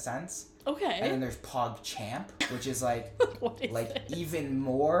moment in a sense. Okay. And then there's PogChamp, which is like What is like it? even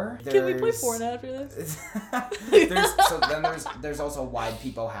more. Can we play Fortnite after this? there's also Wide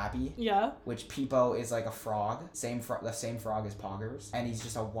Peepo Happy, Yeah. which Peepo is like a frog, the same frog as Poggers, and he's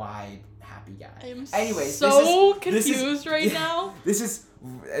just a wide happy guy. I'm Anyways, so this is- confused right now. This is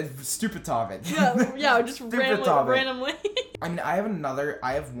a stupid topic. Yeah, just Stupid topic. randomly. I mean, I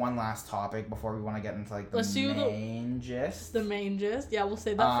have one last topic before we want to get into like the Let's do main gist. The main gist. Yeah, we'll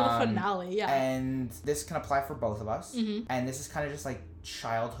save that for the finale. Yeah. And this can apply for both of us. Mhm. And this is kind of just like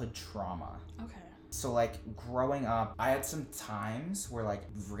childhood trauma. Okay. So like growing up, I had some times where like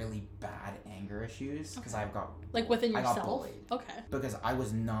really bad anger issues because Okay. I've got Like within I got yourself. bullied. Okay. because I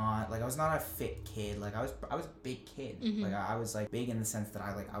was not a fit kid. Like I was a big kid. Mhm. Like I was like big in the sense that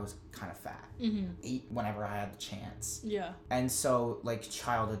I was kind of fat. Mhm. Ate whenever I had the chance. Yeah. And so like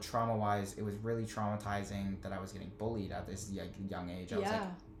childhood trauma wise, it was really traumatizing that I was getting bullied at this young age. I was like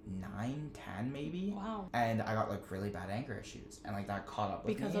 9, 10 maybe. Wow. And I got like really bad anger issues and like that caught up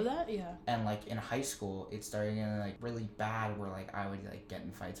with Because me. of that, yeah. And like in high school, it started getting like really bad where like I would like get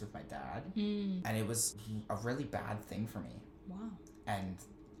in fights with my dad. Mm. And it was a really bad thing for me. Wow. And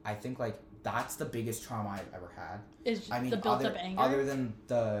I think like that's the biggest trauma I've ever had. Is I mean, the built up anger? other than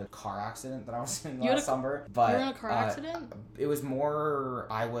the car accident that I was in You had last a- summer. But you were in a car accident? it was more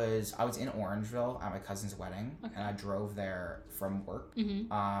I was in Orangeville at my cousin's wedding, Okay. and I drove there from work.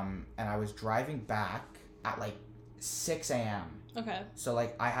 Mm-hmm. And I was driving back at like 6 a.m. Okay. So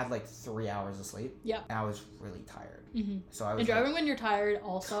like I had like 3 hours of sleep. Yeah. And I was really tired. Mm-hmm. So I was And driving when you're tired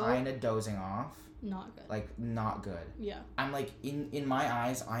also kind of dozing off. not good. Like not good. Yeah. I'm like in my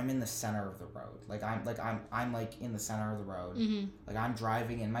eyes, I'm in the center of the road. Like I'm like in the center of the road. Mm-hmm. Like I'm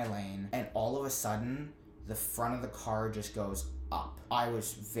driving in my lane, and all of a sudden, the front of the car just goes up. I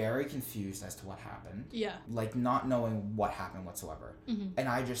was very confused as to what happened. Yeah. Like not knowing what happened whatsoever. Mm-hmm. And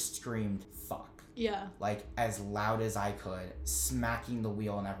I just screamed, "Fuck." Yeah. Like as loud as I could, smacking the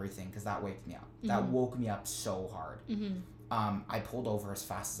wheel and everything, because that woke me up. That Mhm. woke me up so hard. Mm-hmm. I pulled over as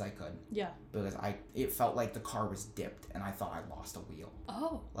fast as I could Yeah. because it felt like the car was dipped and I thought I lost a wheel.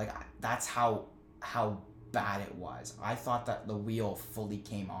 Oh. Like that's how bad it was. I thought that the wheel fully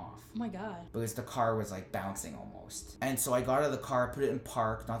came off Oh my god. because the car was like bouncing almost. And so I got out of the car, put it in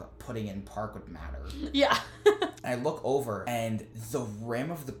park. Not that putting it in park would matter. Yeah. And I look over, and the rim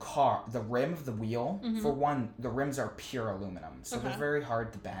of the wheel, Mhm. for one, the rims are pure aluminum, so they're Okay. very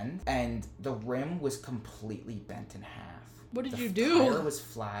hard to bend. And the rim was completely bent in half. What did The you do? tire was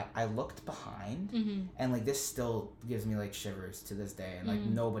flat. I looked behind, Mm-hmm. and like this still gives me like shivers to this day. And like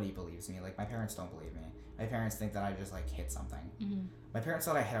Mhm. nobody believes me. Like my parents don't believe me. My parents think that I just like hit something. Mm-hmm. My parents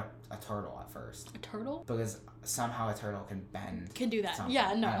thought I hit a turtle at first A turtle? because somehow a turtle can bend. Can do that. something.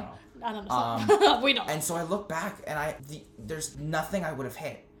 Yeah, no. I don't know. I don't know. We don't. And so I look back, and there's nothing I would have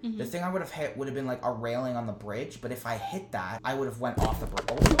hit. Mhm. The thing I would have hit would have been like a railing on the bridge, but if I hit that, I would have went off the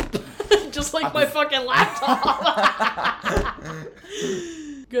bridge. Just like my fucking laptop.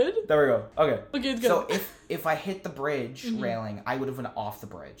 Good? There we go. Okay. Okay, it's good. So if I hit the bridge Mhm. railing, I would have went off the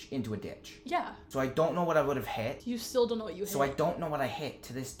bridge into a ditch. Yeah. So I don't know what I would have hit. You still don't know what you hit. So I don't know what I hit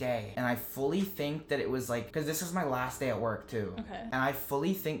to this day. And I fully think that it was like, because this was my last day at work too. Okay. And I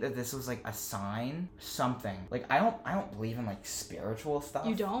fully think that this was like a sign, something. Like I don't believe in like spiritual stuff.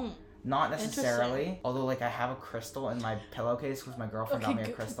 You don't. Not necessarily. Although like I have a crystal in my pillowcase because my girlfriend Okay, got me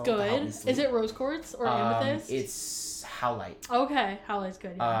a crystal to help good. me sleep. Is it rose quartz or amethyst? It's howlite. Okay, howlite's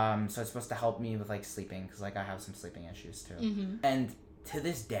good. Yeah. So it's supposed to help me with like sleeping because like I have some sleeping issues too. Mm-hmm. And to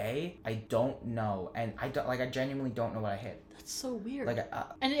this day, I don't know, and I genuinely don't know what I hit. That's so weird. Like,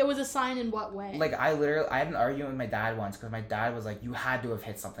 and it was a sign in what way? I had an argument with my dad once because my dad was like, "You had to have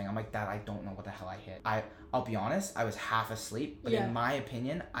hit something." I'm like, "Dad, I don't know what the hell I hit." I'll be honest, I was half asleep, but Yeah. in my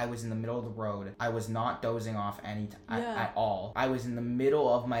opinion, I was in the middle of the road. I was not dozing off Yeah. at all. I was in the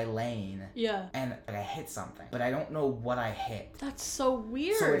middle of my lane, Yeah. and like, I hit something, but I don't know what I hit. That's so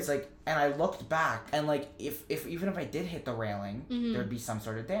weird. So it's like, and I looked back, and like, if even if I did hit the railing, Mhm. there'd be some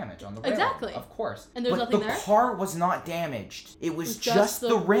sort of damage on the railing. Exactly. Of course. And there's but nothing the there? car was not damaged. It was It's just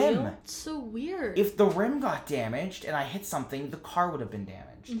the rim. wheel? It's so weird. If the rim got damaged and I hit something, the car would have been damaged.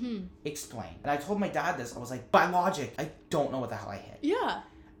 Mm-hmm. Explain. And I told my dad this. I was like, by logic, I don't know what the hell I hit. Yeah.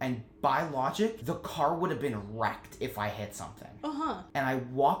 And by logic, the car would have been wrecked if I hit something. Uh-huh. And I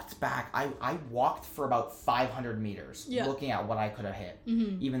walked back. I walked for about 500 meters Yeah. looking at what I could have hit.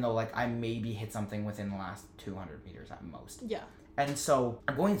 Mm-hmm. Even though, like, I maybe hit something within the last 200 meters at most. Yeah. And so,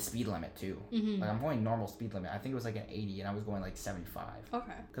 I'm going speed limit, too. Mm-hmm. Like, I'm going normal speed limit. I think it was, like, an 80, and I was going, like, 75.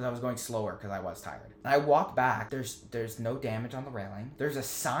 Okay. Because I was going slower because I was tired. And I walk back. There's no damage on the railing. There's a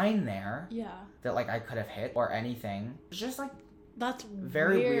sign there Yeah. that, like, I could have hit or anything. It's just, like, That's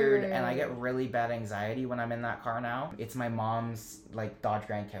very weird, and I get really bad anxiety when I'm in that car now. It's my mom's like Dodge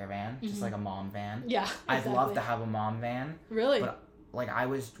Grand Caravan, just like a mom van. Yeah, exactly. I'd love to have a mom van. Really? But like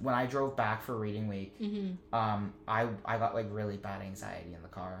when I drove back for reading week, I got like really bad anxiety in the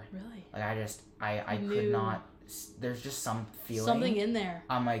car. Really? Like I could not. There's just some feeling. Something in there.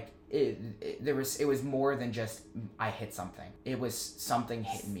 I'm like it was more than just I hit something. It was something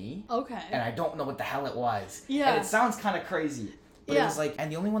hit me. Okay. And I don't know what the hell it was. Yeah. And it sounds kind of crazy. But it was like, and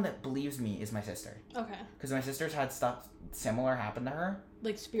the only one that believes me is my sister. Okay. Because my sister's had stuff similar happen to her.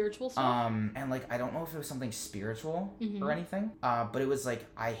 Like spiritual stuff? And like, I don't know if it was something spiritual or anything. But it was like,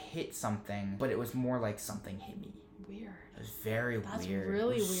 I hit something, but it was more like something hit me. Weird. It was very weird. That's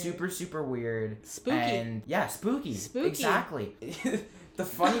really weird. Super, super weird. Spooky. And yeah, spooky. Spooky. Exactly. The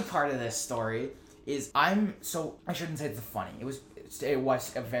funny part of this story is I shouldn't say it's funny. It was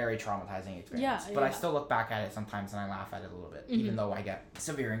a very traumatizing experience. But I still look back at it sometimes and I laugh at it a little bit, even though I get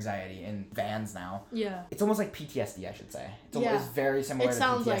severe anxiety in vans now. Yeah. It's almost like PTSD, I should say. It's very similar to PTSD. It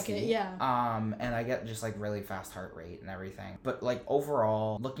sounds like it, yeah. And I get just like really fast heart rate and everything. But like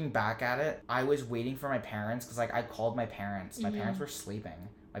overall, looking back at it, I was waiting for my parents because like I called my parents. My parents were sleeping.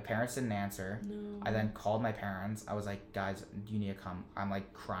 My parents didn't answer. No. I then called my parents. I was like, guys, you need to come. I'm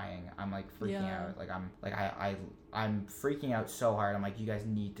like crying. I'm like freaking out. Like I'm freaking out so hard. I'm like, you guys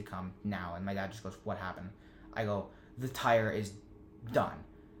need to come now. And my dad just goes, what happened? I go, the tire is done.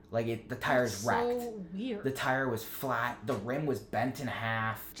 Like the tire is wrecked. So weird. The tire was flat. The rim was bent in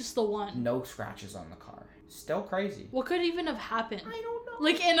half. Just the one. No scratches on the car. Still crazy. What could even have happened? I don't know.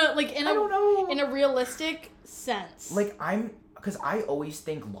 I don't know. In a realistic sense. Because I always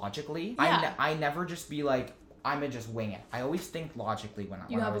think logically. Yeah. I never just be like, I'm gonna just wing it. I always think logically when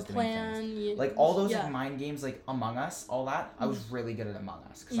I was doing things. Like all those like mind games, like Among Us, all that. I was really good at Among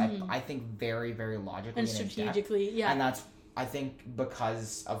Us because I think very, very logically and strategically. And that's I think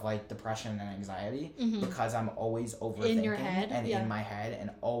because of like depression and anxiety, because I'm always overthinking in your head, and in my head and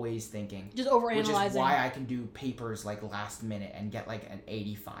always thinking, just overanalyzing. Which is why I can do papers like last minute and get like an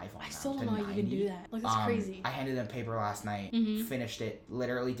 85 on them. I still don't know how you can do that. Like that's crazy. I handed in a paper last night, finished it,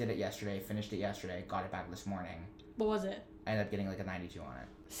 literally did it yesterday, finished it yesterday, got it back this morning. What was it? I ended up getting like a 92 on it.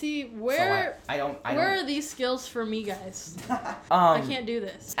 See, where are these skills for me, guys? I can't do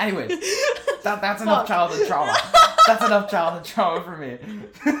this. Anyways, that's enough childhood trauma. That's enough childhood trauma for me.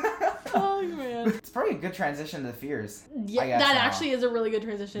 Oh, man. It's probably a good transition to the fears. Yeah, that actually is a really good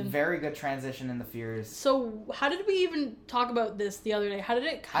transition. Very good transition in the fears. So, how did we even talk about this the other day? How did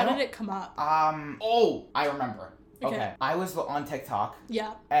it come up? I remember. Okay. I was on TikTok.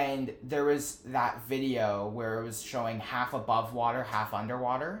 Yeah. And there was that video where it was showing half above water, half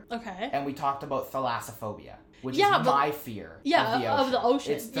underwater. Okay. And we talked about thalassophobia, which is my fear of the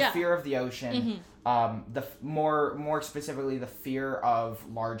ocean. It's the fear of the ocean. The more specifically, the fear of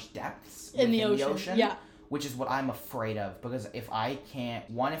large depths in the ocean. Yeah. Which is what I'm afraid of, because if I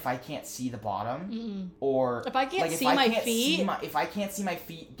can't see the bottom, or if I can't see my feet, if I can't see my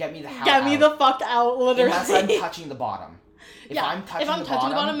feet, get me the hell out. Get me the fuck out, literally. Unless I'm touching the bottom. If I'm touching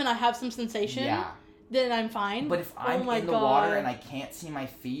the bottom and I have some sensation, then I'm fine. But if I'm in the water and I can't see my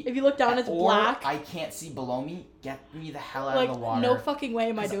feet, if you look down, it's black. I can't see below me. Get me the hell out of the water. No fucking way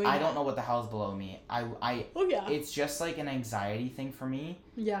am I doing that. I don't know what the hell is below me. It's just like an anxiety thing for me.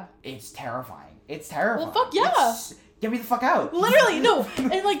 Yeah. It's terrifying. It's terrifying. Well, fuck yeah. Get me the fuck out. Literally, no.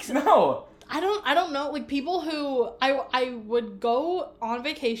 And like no. I don't know, like people who I would go on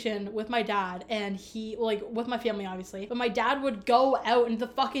vacation with my dad, and he with my family obviously, but my dad would go out into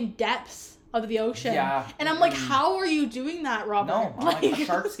the fucking depths of the ocean. Yeah. And I'm like, how are you doing that, Robert? No, I'm like a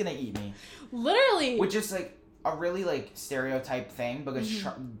shark's gonna eat me. Literally. Which is like a really like stereotype thing, because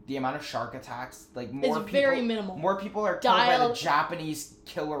the amount of shark attacks, like more people, very minimal. More people are killed by the Japanese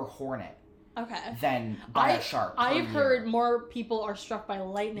killer hornet. Okay. Than by a shark. I've heard more people are struck by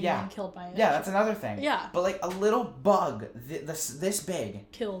lightning than killed by it. Yeah, that's another thing. Yeah. But like a little bug this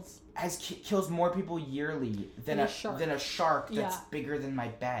big kills more people yearly than a shark that's bigger than my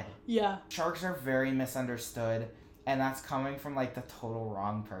bed. Yeah. Sharks are very misunderstood. And that's coming from like the total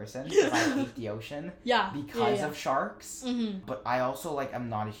wrong person, because I hate the ocean. Because of sharks. But I also I'm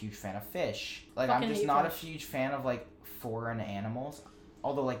not a huge fan of fish. Like I'm just not a huge fan of like foreign animals.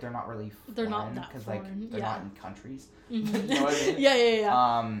 Although they're not really foreign, they're not that because they're not in countries. You know what I mean?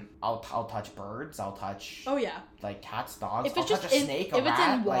 Yeah. I'll touch birds. I'll touch like cats, dogs. If I'll it's touch just a snake, a if rat.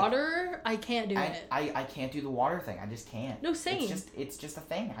 it's in like, water, I can't do it. I can't do the water thing. I just can't. No, same. It's just a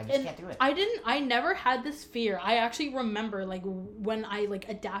thing. I just can't do it. I never had this fear. I actually remember like when I like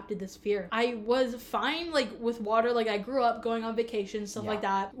adapted this fear. I was fine like with water. Like I grew up going on vacation, stuff like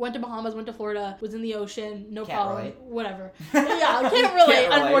that. Went to Bahamas, went to Florida, was in the ocean, no Can't problem. relate. Whatever. Yeah, I can't relate,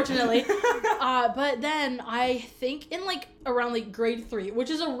 Can't relate. unfortunately. But then I think in like around like grade 3, which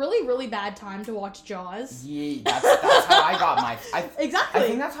is a really, really bad time to watch Jaws. Yeah, that's how I got my. Exactly. I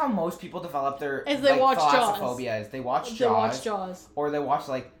think that's how most people develop their Is they like, watch Jaws. thalassophobia. Is they watch Jaws. They watch Jaws. Or they watch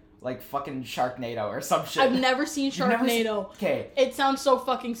like fucking Sharknado or some shit. I've never seen Sharknado. Okay. It sounds so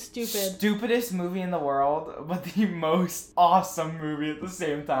fucking stupid. Stupidest movie in the world, but the most awesome movie at the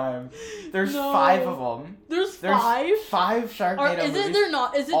same time. There's 5 of them. There's 5? There's 5 Sharknado Or is movies. it there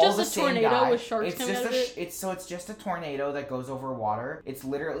not? Is it all just the a same tornado guy. with sharks It's coming just out of it? it's just a tornado that goes over water. It's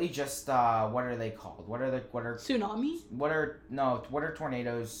literally just what are they called? What are Tsunami? what are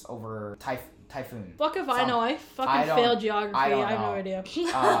tornadoes over typhoon? Fuck if I know. I fucking don't- failed geography. I don't have no know. idea.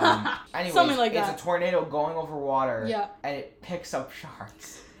 Anyways, Something like it's that. a tornado going over water. Yeah. And it picks up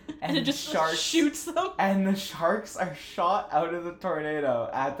sharks. And it just sharks shoots them. And the sharks are shot out of the tornado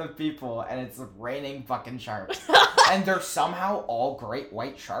at the people, and it's raining fucking sharks. And they're somehow all great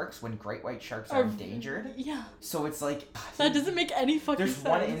white sharks when great white sharks are endangered. Yeah. So it's like That doesn't make any fucking there's sense.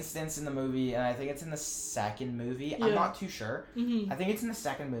 one instance in the movie, and I think it's in the second movie. Yeah. I'm not too sure. Mm-hmm. I think it's in the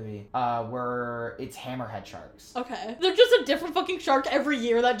second movie, where it's hammerhead sharks. Okay. They're just a different fucking shark every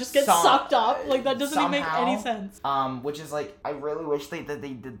year that just gets sucked up. Like, that doesn't even make any sense. Which is like, I really wish that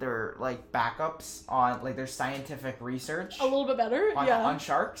they did their like backups on like their scientific research A little bit better? on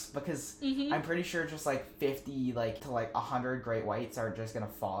sharks, because Mm-hmm. I'm pretty sure just like 50 like to like 100 great whites are just gonna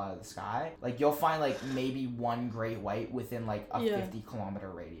fall out of the sky. Like you'll find like maybe one great white within like a 50-kilometer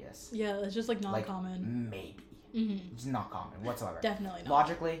radius. Yeah, it's just like not Like common. maybe. Mm-hmm. It's not common whatsoever. Definitely not.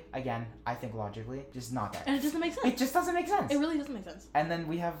 Logically, again, I think logically, just not there. And it doesn't make sense. It just doesn't make sense. It really doesn't make sense. And then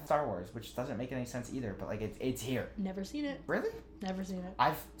we have Star Wars, which doesn't make any sense either, but like it's here. Never seen it. Really? Never seen it.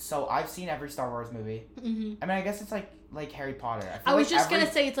 I've seen every Star Wars movie. Mm-hmm. I mean, I guess it's like Harry Potter. I was just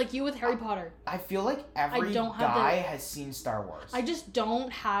gonna say it's like you with Harry Potter. I feel like every don't have guy has seen Star Wars. I just don't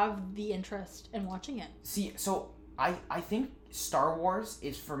have the interest in watching it. See, so I think Star Wars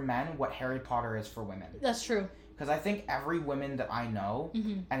is for men what Harry Potter is for women. That's true. Because I think every woman that I know,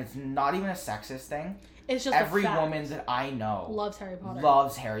 Mm-hmm. and it's not even a sexist thing, It's just every a fact. woman that I know loves Harry Potter.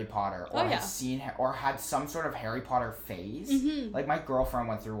 loves Harry Potter, or Oh, yeah. has seen or had some sort of Harry Potter phase. Mm-hmm. Like my girlfriend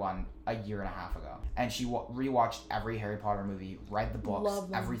went through one a year and a half ago, and she rewatched every Harry Potter movie, read the books,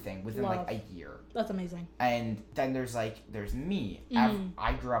 Love them. everything within Love. like a year. That's amazing. And then there's me. Mhm.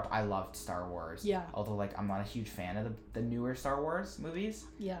 I grew up, I loved Star Wars. Yeah. Although like I'm not a huge fan of the newer Star Wars movies.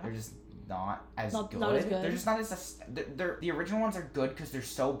 Yeah. They're just not as Not good. as good. They're just not as they're the original ones are good because they're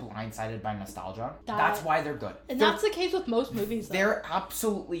so blindsided by nostalgia. That- That's why they're good. And They're- that's the case with most movies, though. they're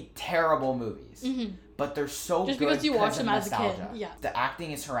absolutely terrible movies. Mm-hmm. But they're so Just good because you watch of them as a kid, nostalgia. yeah. The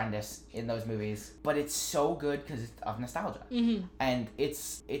acting is horrendous in those movies, but it's so good because of nostalgia. Mm-hmm. And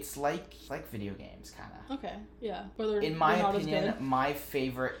it's like video games kind of. Okay. Yeah. Whether In my they're not as opinion, good. my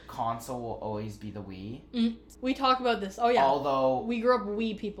favorite console will always be the Wii. We talk about this. Oh yeah. Although We grew up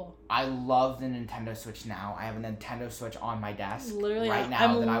Wii people. I love the Nintendo Switch now. I have a Nintendo Switch on my desk Literally right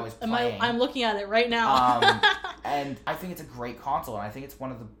now that I was playing. I'm looking at it right now. And I think it's a great console, and I think it's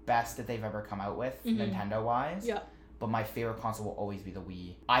one of the best that they've ever come out with, Nintendo-wise. Yeah. But my favorite console will always be the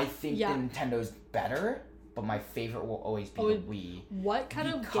Wii. I think Yeah. the Nintendo's better, but my favorite will always be the Wii. What kind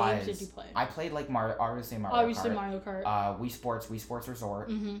of games Because did you play? I played like Mario, obviously Mario Obviously Kart. Mario Kart. Wii Sports Resort.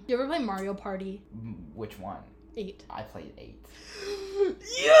 Mm-hmm. You ever play Mario Party Which one? 8? I played 8.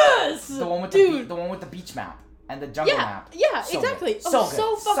 Yes! The one with Dude. the one with the beach map and the jungle map. Yeah, So exactly. good. Oh, So good.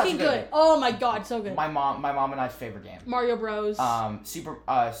 so Such a fucking good good. game. Oh my god, so good. My mom and I's favorite game. Mario Bros.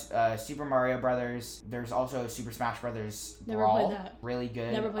 Super Mario Brothers. There's also Super Smash Brothers Never Brawl. played that. Really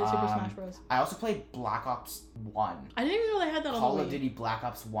good. Never played Super Smash Bros. I also played Black Ops 1. I didn't even know they had that Call on the of Wii. Duty Black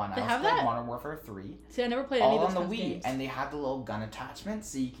Ops 1. They I have also played that? Modern Warfare 3. See, I never played any All of on those the Wii. kinds of games. And they had the little gun attachment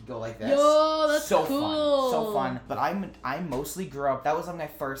so you could go like this. Yo, that's so cool. fun. So fun. But I mostly grew up, that was like my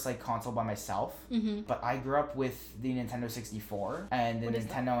first like console by myself. Mm-hmm. But I grew up with the Nintendo 64 and the What is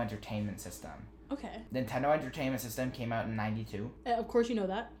Nintendo Entertainment System. Okay. Nintendo Entertainment System came out in 92. Of course you know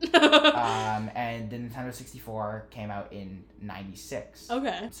that. And the Nintendo 64 came out in 96.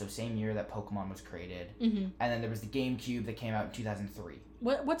 Okay. So same year that Pokemon was created. Mm-hmm. And then there was the GameCube that came out in 2003.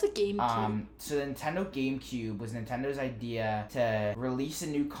 What's a GameCube? So the Nintendo GameCube was Nintendo's idea to release a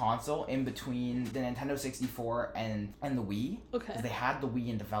new console in between the Nintendo 64 and the Wii. Okay. Because they had the Wii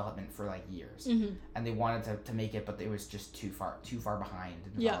in development for like years, and they wanted to make it, but it was just too far behind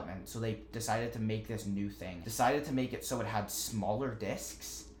in development. So they decided to make this new thing. Decided to make it so it had smaller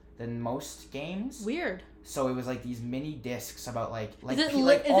discs than most games. Weird. So it was like these mini discs about like is it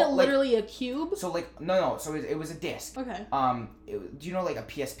literally a cube? So like no. So it was a disc. Okay. Do you know like a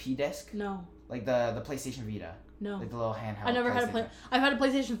PSP disc? No. Like the PlayStation Vita. No. Like the little handheld. I never had I've had a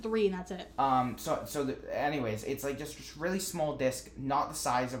PlayStation 3 and that's it. Anyways, it's like just really small disc, not the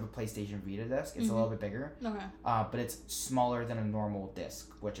size of a PlayStation Vita disc. It's a little bit bigger. Okay. But it's smaller than a normal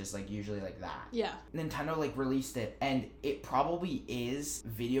disc, which is like usually like that. Yeah. Nintendo like released it, and it probably is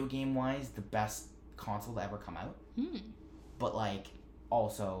video game wise the best console to ever come out. But like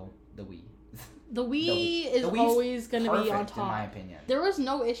also the Wii. The Wii is always going to be on top. In my opinion. There was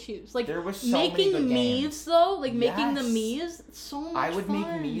no issues. Like, there was so making many good games. though, like making the Mii's, so much I would fun.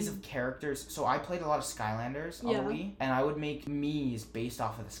 make Mii's of characters. So I played a lot of Skylanders on the Wii, and I would make Mii's based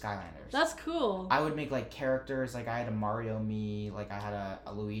off of the Skylanders. That's cool. I would make like characters, like I had a Mario Mii, like I had a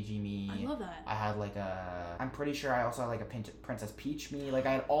Luigi Mii. I love that. I had like I'm pretty sure I also had like a Princess Peach Mii. Like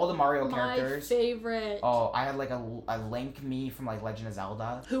I had all the Mario characters. My favorite. Oh, I had like a Link Mii from like Legend of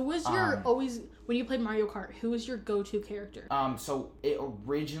Zelda. Who was your when you played Mario Kart, who was your go-to character? So it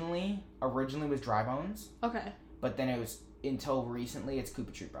originally was Dry Bones. Okay. But then it was until recently it's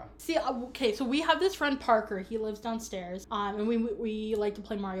Koopa Troopa. See, okay, so we have this friend Parker. He lives downstairs, and we like to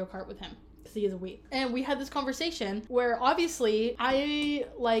play Mario Kart with him because he is a Wii. And we had this conversation where obviously I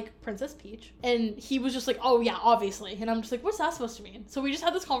like Princess Peach, and he was just like, "Oh yeah, obviously," and I'm just like, "What's that supposed to mean?" So we just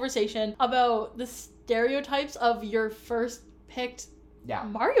had this conversation about the stereotypes of your first picked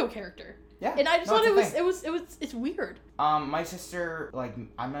Mario character. Yeah. And I just thought it's weird. My sister, like,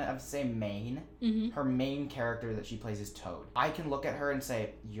 I'm gonna have to say main. Her main character that she plays is Toad. I can look at her and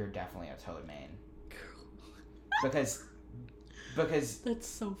say, you're definitely a Toad main. because that's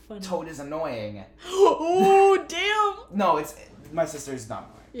so funny. Toad is annoying. Oh, damn! No, my sister's not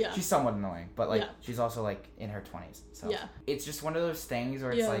annoying. Yeah. She's somewhat annoying, but like she's also like in her 20s. So it's just one of those things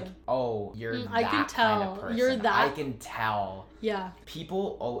where it's like, oh, you're that I can tell. kind of person. You're that. I can tell. Yeah.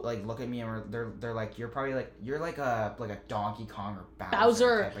 People like look at me and they're like, you're probably like like a Donkey Kong or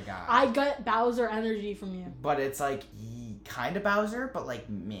Bowser type of guy. I got Bowser energy from you. But it's like kind of Bowser, but like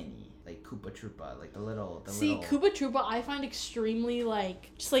mini. Like Koopa Troopa, like the little. Koopa Troopa I find extremely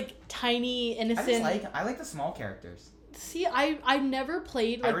like just like tiny, innocent. I like the small characters. See, I never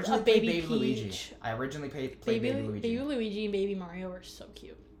played like a Baby Peach. Luigi. I originally played Baby Luigi. Baby Luigi and Baby Mario are so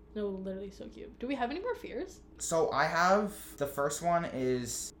cute. No, literally so cute. Do we have any more fears? So I have, the first one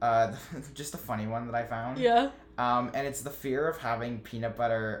is just a funny one that I found. Yeah. And it's the fear of having peanut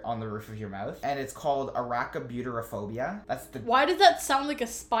butter on the roof of your mouth. And it's called arachibutyrophobia. Why does that sound like a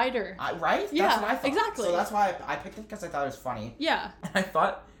spider? Right? Yeah, that's what I thought. exactly. So that's why I picked it, because I thought it was funny. Yeah. And I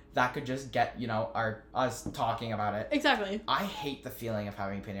thought that could just get, us talking about it. Exactly. I hate the feeling of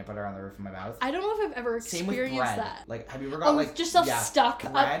having peanut butter on the roof of my mouth. I don't know if I've ever experienced bread. that. Like, have you ever got just stuck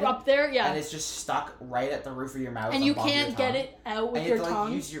up there? Yeah. And it's just stuck right at the roof of your mouth. And you can't get it out with your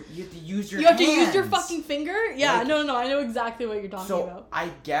tongue. You have to use your You have to use your fucking finger? Yeah, like, no, I know exactly what you're talking about. So I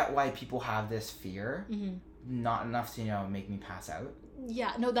get why people have this fear. Not enough to, make me pass out.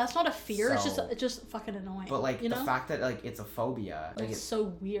 Yeah, no, that's not a fear. It's just fucking annoying. But like the fact that like it's a phobia, like it's so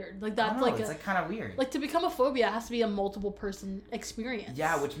weird. Like that's it's like kind of weird. Like to become a phobia, it has to be a multiple person experience.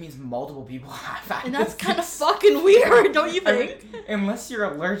 Yeah, which means multiple people have. And that's kind of fucking weird, don't you think? I mean, unless you're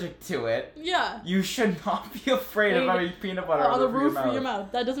allergic to it. Yeah. You should not be afraid of having peanut butter on the roof of your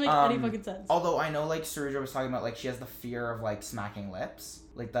mouth. That doesn't make any fucking sense. Although I know like Saruja was talking about like she has the fear of like smacking lips,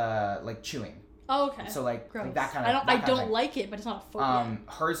 like chewing. Oh, okay. So like that kind of. I don't like it, but it's not a phobia.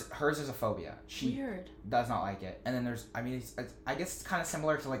 Hers is a phobia. She Weird. does not like it. And then there's, I guess it's kind of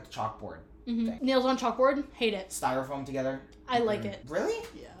similar to like the chalkboard thing. Nails on chalkboard, hate it. Styrofoam together. I like it. Really?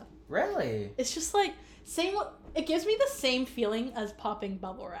 Yeah. Really? It's just like it gives me the same feeling as popping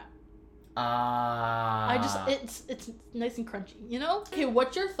bubble wrap. It's nice and crunchy, Okay,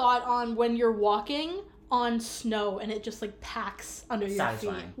 what's your thought on when you're walking on snow and it just like packs under your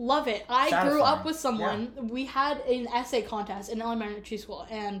feet? Love it. I grew up with someone. Yeah. We had an essay contest in elementary school,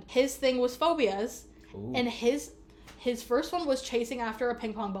 and his thing was phobias. Ooh. And his first one was chasing after a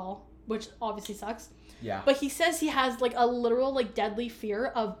ping pong ball, which obviously sucks. Yeah. But he says he has like a literal like deadly fear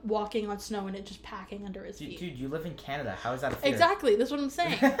of walking on snow and it just packing under his feet. Dude, you live in Canada. How is that a fear? Exactly. That's what I'm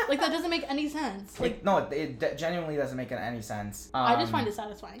saying. Like that doesn't make any sense. Like no, it genuinely doesn't make any sense. I just find it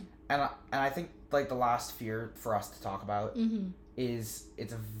satisfying. And I think like the last fear for us to talk about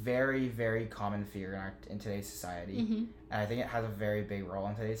it's a very, very common fear in today's society. Mm-hmm. And I think it has a very big role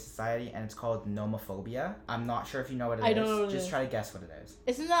in today's society, and it's called nomophobia. I'm not sure if you know what it is. I don't know what it Just is. try to guess what it is.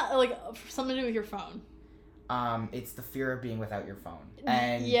 Isn't that like something to do with your phone? It's the fear of being without your phone.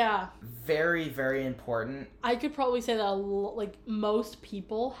 And yeah, very, very important. I could probably say that like most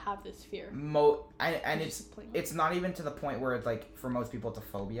people have this fear. And it's not even to the point where it's like for most people it's a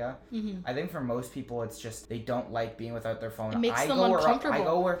phobia. Mm-hmm. I think for most people it's just they don't like being without their phone. It makes them uncomfortable. I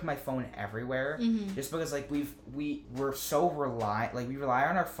go with my phone everywhere, Mm-hmm. just because like we're so we rely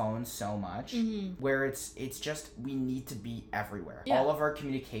on our phones so much, Mm-hmm. where it's just we need to be everywhere. Yeah. All of our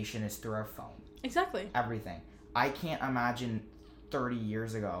communication is through our phone. Exactly. Everything. I can't imagine 30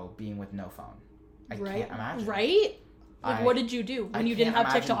 years ago being with no phone. I can't imagine. Right? Like, what did you do when you didn't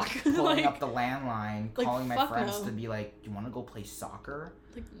have TikTok? Pulling up the landline, like, calling my friends no. to be like, "Do you want to go play soccer?"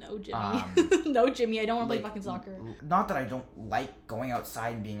 Like, no, Jimmy. No, Jimmy, I don't want to play fucking soccer. Not that I don't like going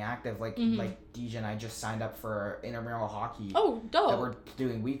outside and being active. Like Mm-hmm. Deja and I just signed up for intramural hockey. Oh, dope. That we're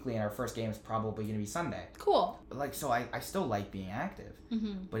doing weekly, and our first game is probably going to be Sunday. Cool. Like, so I still like being active.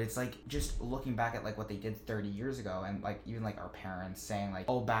 Mm-hmm. But it's like just looking back at like what they did 30 years ago, and like even like our parents saying like,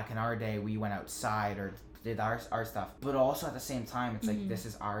 "Oh, back in our day we went outside or did our stuff." But also at the same time, it's like this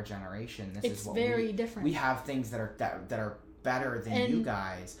is our generation. This It's is what very different. We have things that are better than you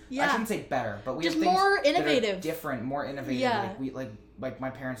guys. Yeah. I shouldn't say better, but we just have things more that are innovative. different, more innovative. Yeah. Like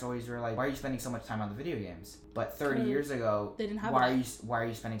my parents always were like, "Why are you spending so much time on the video games?" But 30 years ago, they didn't have why that. are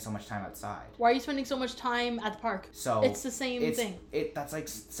you spending so much time outside? Why are you spending so much time at the park? So it's the same thing. That's like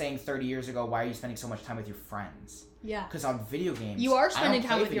saying 30 years ago, why are you spending so much time with your friends? Yeah. Because on video games, You are spending I don't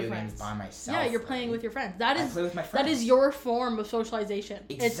time play with your video friends. games by myself. Yeah, you're playing with your friends. That I is play with my friends. that is your form of socialization.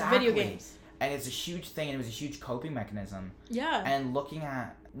 Exactly. It's video games. And it's a huge thing, and it was a huge coping mechanism. Yeah. And looking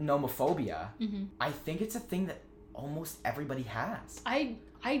at nomophobia, Mm-hmm. I think it's a thing that almost everybody has.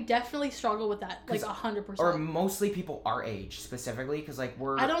 I definitely struggle with that, like 100%. Or mostly people our age specifically, because like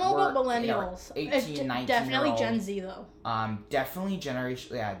I don't know about we're, millennials. 18, 19 definitely year old, Gen Z though. Definitely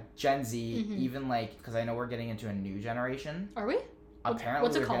Gen Z. Mhm. Even like because I know we're getting into a new generation. Are we? Apparently,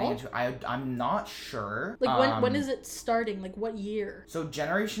 what's it we're called? getting into. I'm not sure. Like when is it starting? Like what year? So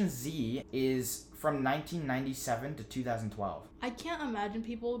Generation Z is from 1997 to 2012. I can't imagine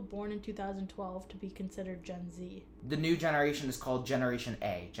people born in 2012 to be considered Gen Z. The new generation is called Generation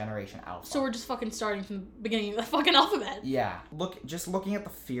A, Generation Alpha. So we're just fucking starting from the beginning of the fucking alphabet. Yeah. Just looking at the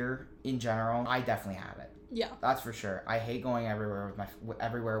fear in general, I definitely have it. Yeah. That's for sure. I hate going everywhere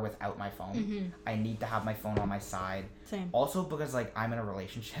without my phone. Mm-hmm. I need to have my phone on my side. Same. Also because like I'm in a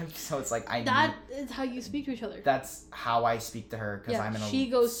relationship, so it's like That is how you speak to each other. That's how I speak to her because I'm in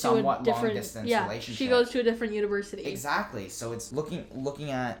a somewhat long distance relationship. She goes to a different university. Exactly. So it's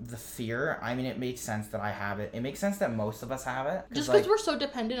looking at the fear. I mean, it makes sense that I have it. It makes sense that most of us have it. Just because we're so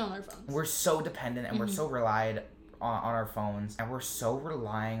dependent on our phones. We're so dependent and we're so relied on our phones, and we're so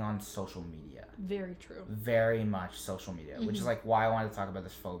relying on social media. Very true. Very much social media, which is like why I wanted to talk about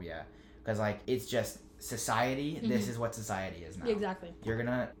this phobia, because like it's just society. This is what society is now. Exactly. You're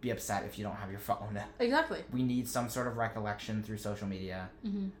gonna be upset if you don't have your phone. Exactly. We need some sort of recollection through social media.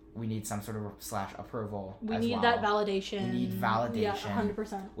 Mm-hmm. We need some sort of / approval. We as need well. that validation. We need validation. Yeah,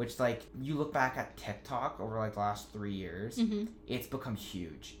 100%. Which, like, you look back at TikTok over like the last 3 years, it's become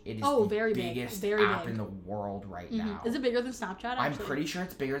huge. It is the very biggest big. Very app big. in the world right now. Is it bigger than Snapchat? Actually? I'm pretty sure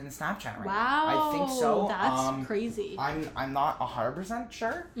it's bigger than Snapchat right wow, now. I think so. That's crazy. I'm not 100%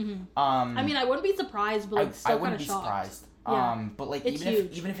 sure. I mean, I wouldn't be surprised, but like, still I wouldn't kind be of shocked. surprised. Yeah. But like It's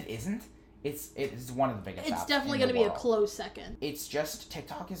even if it isn't, it's one of the biggest. It's apps definitely going to be a close second. It's just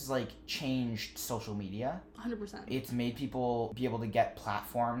TikTok has like changed social media. 100%. It's made people be able to get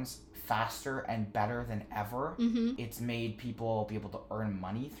platforms faster and better than ever. It's made people be able to earn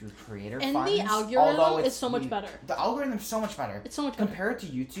money through creator and funds. the algorithm is so much better. The algorithm's so much better. It's so much better. Compared to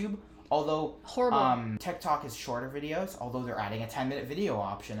YouTube. Although horrible. TikTok is shorter videos, although they're adding a 10-minute video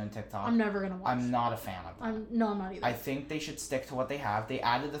option on TikTok. I'm never gonna watch. I'm not a fan of that. I'm not either. I think they should stick to what they have. They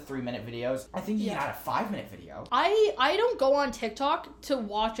added the 3-minute videos. I think you can add a 5-minute video. I don't go on TikTok to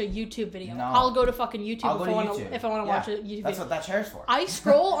watch a YouTube video. No. I'll go to fucking YouTube if I want to watch a YouTube That's video. what that chair's for. I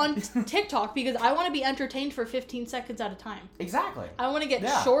scroll on TikTok because I want to be entertained for 15 seconds at a time. Exactly. I want to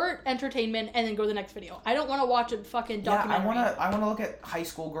get short entertainment and then go to the next video. I don't want to watch a fucking documentary. I want to look at high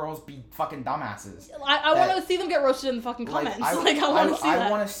school girls be you fucking dumbasses. I want to see them get roasted in the fucking comments. I want to see that. I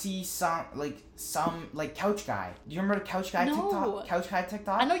want to see some Couch Guy. Do you remember the Couch Guy TikTok? Couch Guy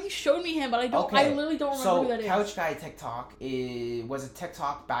TikTok? I know you showed me him, but I literally don't remember who that is. So Couch Guy TikTok was a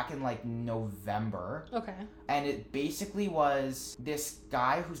TikTok back in like November. Okay. And it basically was this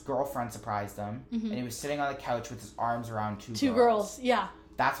guy whose girlfriend surprised him, and he was sitting on the couch with his arms around two girls. Yeah.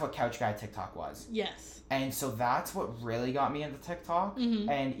 That's what Couch Guy TikTok was. Yes. And so that's what really got me into TikTok.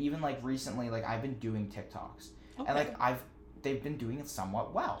 And even like recently, like I've been doing TikToks, and like they've been doing it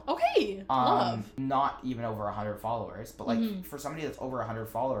somewhat well. Okay. Love. Not even over 100 followers, but like for somebody that's over 100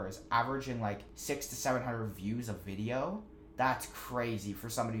 followers, averaging like 600 to 700 views a video. That's crazy for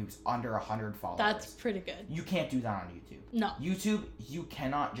somebody who's under 100 followers. That's pretty good. You can't do that on YouTube. No. YouTube, you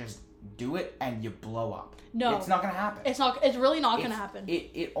cannot just do it and you blow up. No. It's not going to happen. It's really not going to happen.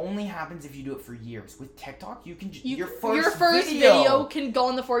 It only happens if you do it for years. With TikTok, you can your first video can go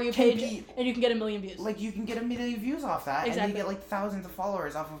on the For You page and you can get 1 million views. Like, you can get 1 million views off that, and you get like thousands of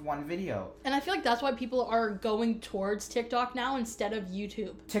followers off of one video. And I feel like that's why people are going towards TikTok now instead of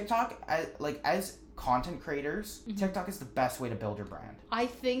YouTube. TikTok, as content creators, TikTok is the best way to build your brand. I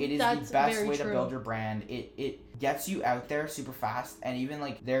think it is that's the best very way true. to build your brand. It gets you out there super fast, and even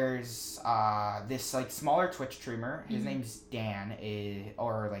like there's this like smaller Twitch streamer. His name's Dan,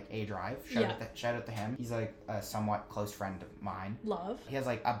 or like A Drive. Shout out to him. He's like a somewhat close friend of mine. Love. He has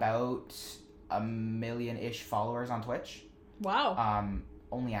like about 1 million-ish followers on Twitch. Wow.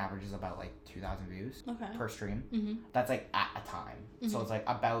 Only averages about like 2,000 views per stream. That's like at a time. So it's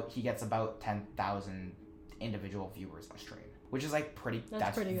like he gets about 10,000 individual viewers a stream, which is like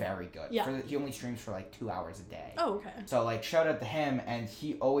that's pretty very good. Yeah. He only streams for like 2 hours a day. Oh, okay. So like shout out to him, and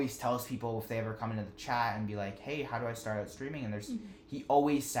he always tells people if they ever come into the chat and be like, hey, how do I start out streaming? And he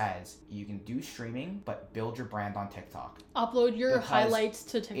always says, you can do streaming, but build your brand on TikTok. Upload your highlights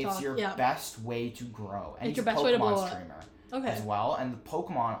to TikTok. It's your best way to grow. And it's your best way to blow up. Streamer. As well, and the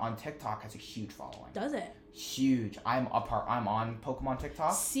Pokemon on TikTok has a huge following. Does it? Huge. I'm on Pokemon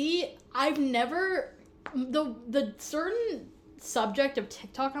TikTok. See, I've never the certain subject of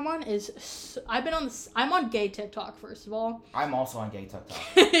TikTok I'm on is I'm on gay TikTok first of all. I'm also on gay TikTok.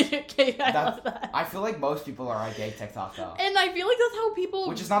 Okay, I love that. I feel like most people are on gay TikTok though. And I feel like that's how people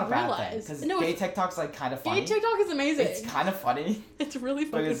which is not a bad realize. thing because gay TikTok's like kind of funny. Gay TikTok is amazing. It's kind of funny. It's really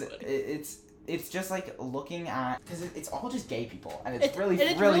funny. Because it's just like looking at because it's all just gay people and it's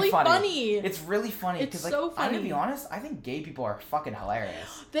really funny. It's really funny because like so funny. I'm gonna be honest, I think gay people are fucking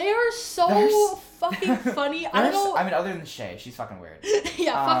hilarious. They are so fucking funny. I don't know. I mean, other than Shay, she's fucking weird.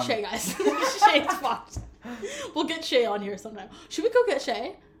 Yeah, fuck Shay, guys. Shay's fucked. We'll get Shay on here sometime. Should we go get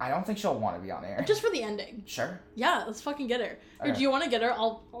Shay? I don't think she'll want to be on air. Just for the ending. Sure. Yeah, let's fucking get her. Okay. Or do you want to get her?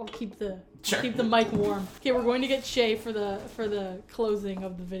 I'll keep the sure. keep the mic warm. Okay, we're going to get Shay for the closing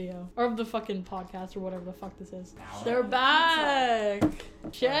of the video or of the fucking podcast or whatever the fuck this is. They're back.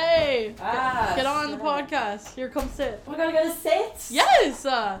 Shay, get on the podcast. Here, come sit. Oh my god, I gotta sit? Yes.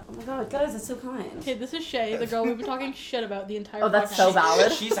 Oh my god, guys, that's so kind. Okay, this is Shay, the girl we've been talking shit about the entire. Oh, that's podcast. so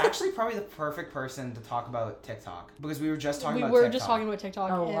valid. She's actually probably the perfect person to talk about TikTok because we were just talking about. We were just talking about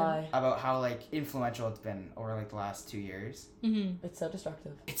TikTok. Oh, why? About how like influential it's been over like the last 2 years. It's so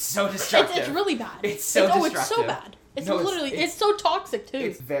destructive. It's so destructive. It's really bad. It's so destructive. It's so bad. It's literally it's so toxic too.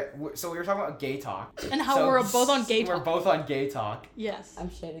 It's so we were talking about gay talk. And how we're both on gay talk. We're both on gay talk. Yes. I'm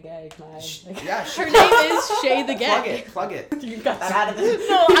Shay the Gay. Yeah. Her name is Shay the Gay. Plug it. You got that out of this.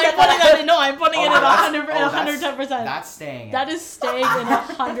 No, I'm putting that in. No, I'm putting it at 110%. That's staying. That is staying in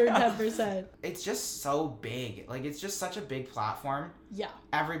 110%. It's just so big. Like it's just such a big platform. Yeah.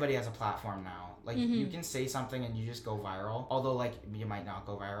 Everybody has a platform now. Like, you can say something and you just go viral. Although, like, you might not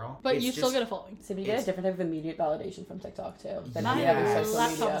go viral. But you still get a following. So you get a different type of immediate validation from TikTok, too. My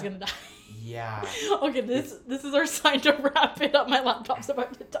laptop's gonna die. Yeah. Okay, this is our sign to wrap it up. My laptop's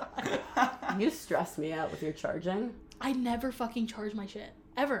about to die. You stress me out with your charging. I never fucking charge my shit.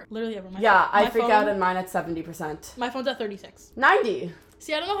 Ever. Literally ever. I freak out and mine at 70%. My phone's at 36. 90.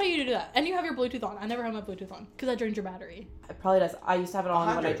 See, I don't know how you do that. And you have your Bluetooth on. I never have my Bluetooth on because that drains your battery. It probably does. I used to have it on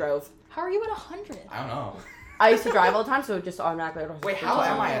 100. When I drove. How are you at 100? I don't know. I used to drive all the time, so it just automatically. Wait, how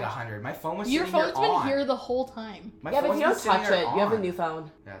am I at 100? My phone was your sitting phone's been here the whole time. Yeah, but if you don't touch it, you have a new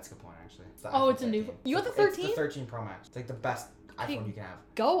phone. Yeah, that's a good point, actually. It's a new phone. You got the 13? It's the 13 Pro Max. It's like the best iPhone you can have.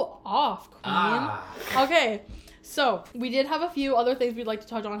 Go off, queen. Okay. So, we did have a few other things we'd like to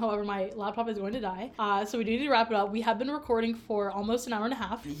touch on. However, my laptop is going to die. So, we do need to wrap it up. We have been recording for almost an hour and a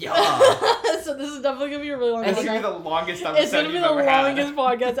half. Yeah. So, this is definitely going to be a really long episode. It's going to be the longest episode It's going to be the longest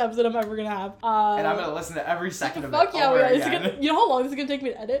podcast episode I'm ever going to have. And I'm going to listen to every second of it. Fuck yeah, you know how long this is going to take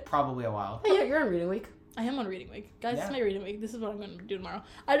me to edit? Probably a while. Hey, you're on reading week. I am on reading week. Guys, Yeah. it's my reading week. This is what I'm going to do tomorrow.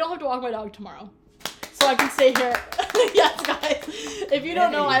 I don't have to walk my dog tomorrow. So I can stay here. Yes, guys. If you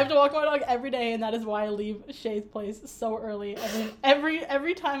don't know, I have to walk my dog every day, and that is why I leave Shay's place so early.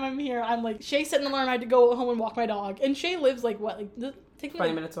 Every time I'm here, I'm like, Shay set an alarm. I had to go home and walk my dog. And Shay lives like what? Like take me 20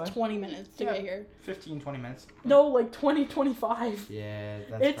 like minutes away. 20 minutes to get here. 15, 20 minutes. No, like 20, 25. Yeah,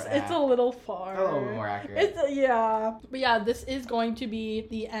 that's It's a little far. a little more accurate. Yeah. But yeah, this is going to be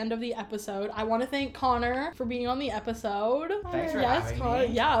the end of the episode. I want to thank Connor for being on the episode. Thanks for yes, having Connor.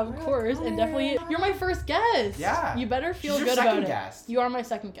 me. Yeah, of course. And definitely, you're my first guest. Yeah. You better feel She's your good about second it. guest. You are my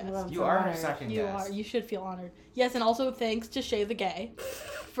second guest. Well, You are her second You guest. are. You should feel honored. Yes, and also thanks to Shay the Gay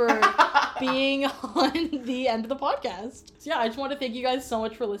for being on the end of the podcast. So yeah, I just want to thank you guys so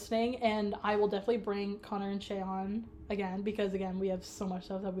much for listening, and I will definitely bring Connor and Shay on again because, again, we have so much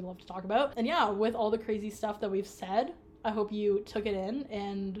stuff that we love to talk about. And yeah, with all the crazy stuff that we've said, I hope you took it in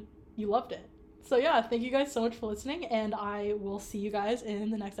and you loved it. So yeah, thank you guys so much for listening, and I will see you guys in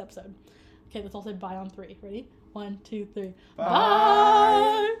the next episode. Okay, let's all say bye on 3. Ready? 1, 2, 3.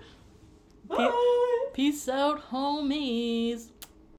 Bye. Bye. Peace out, homies.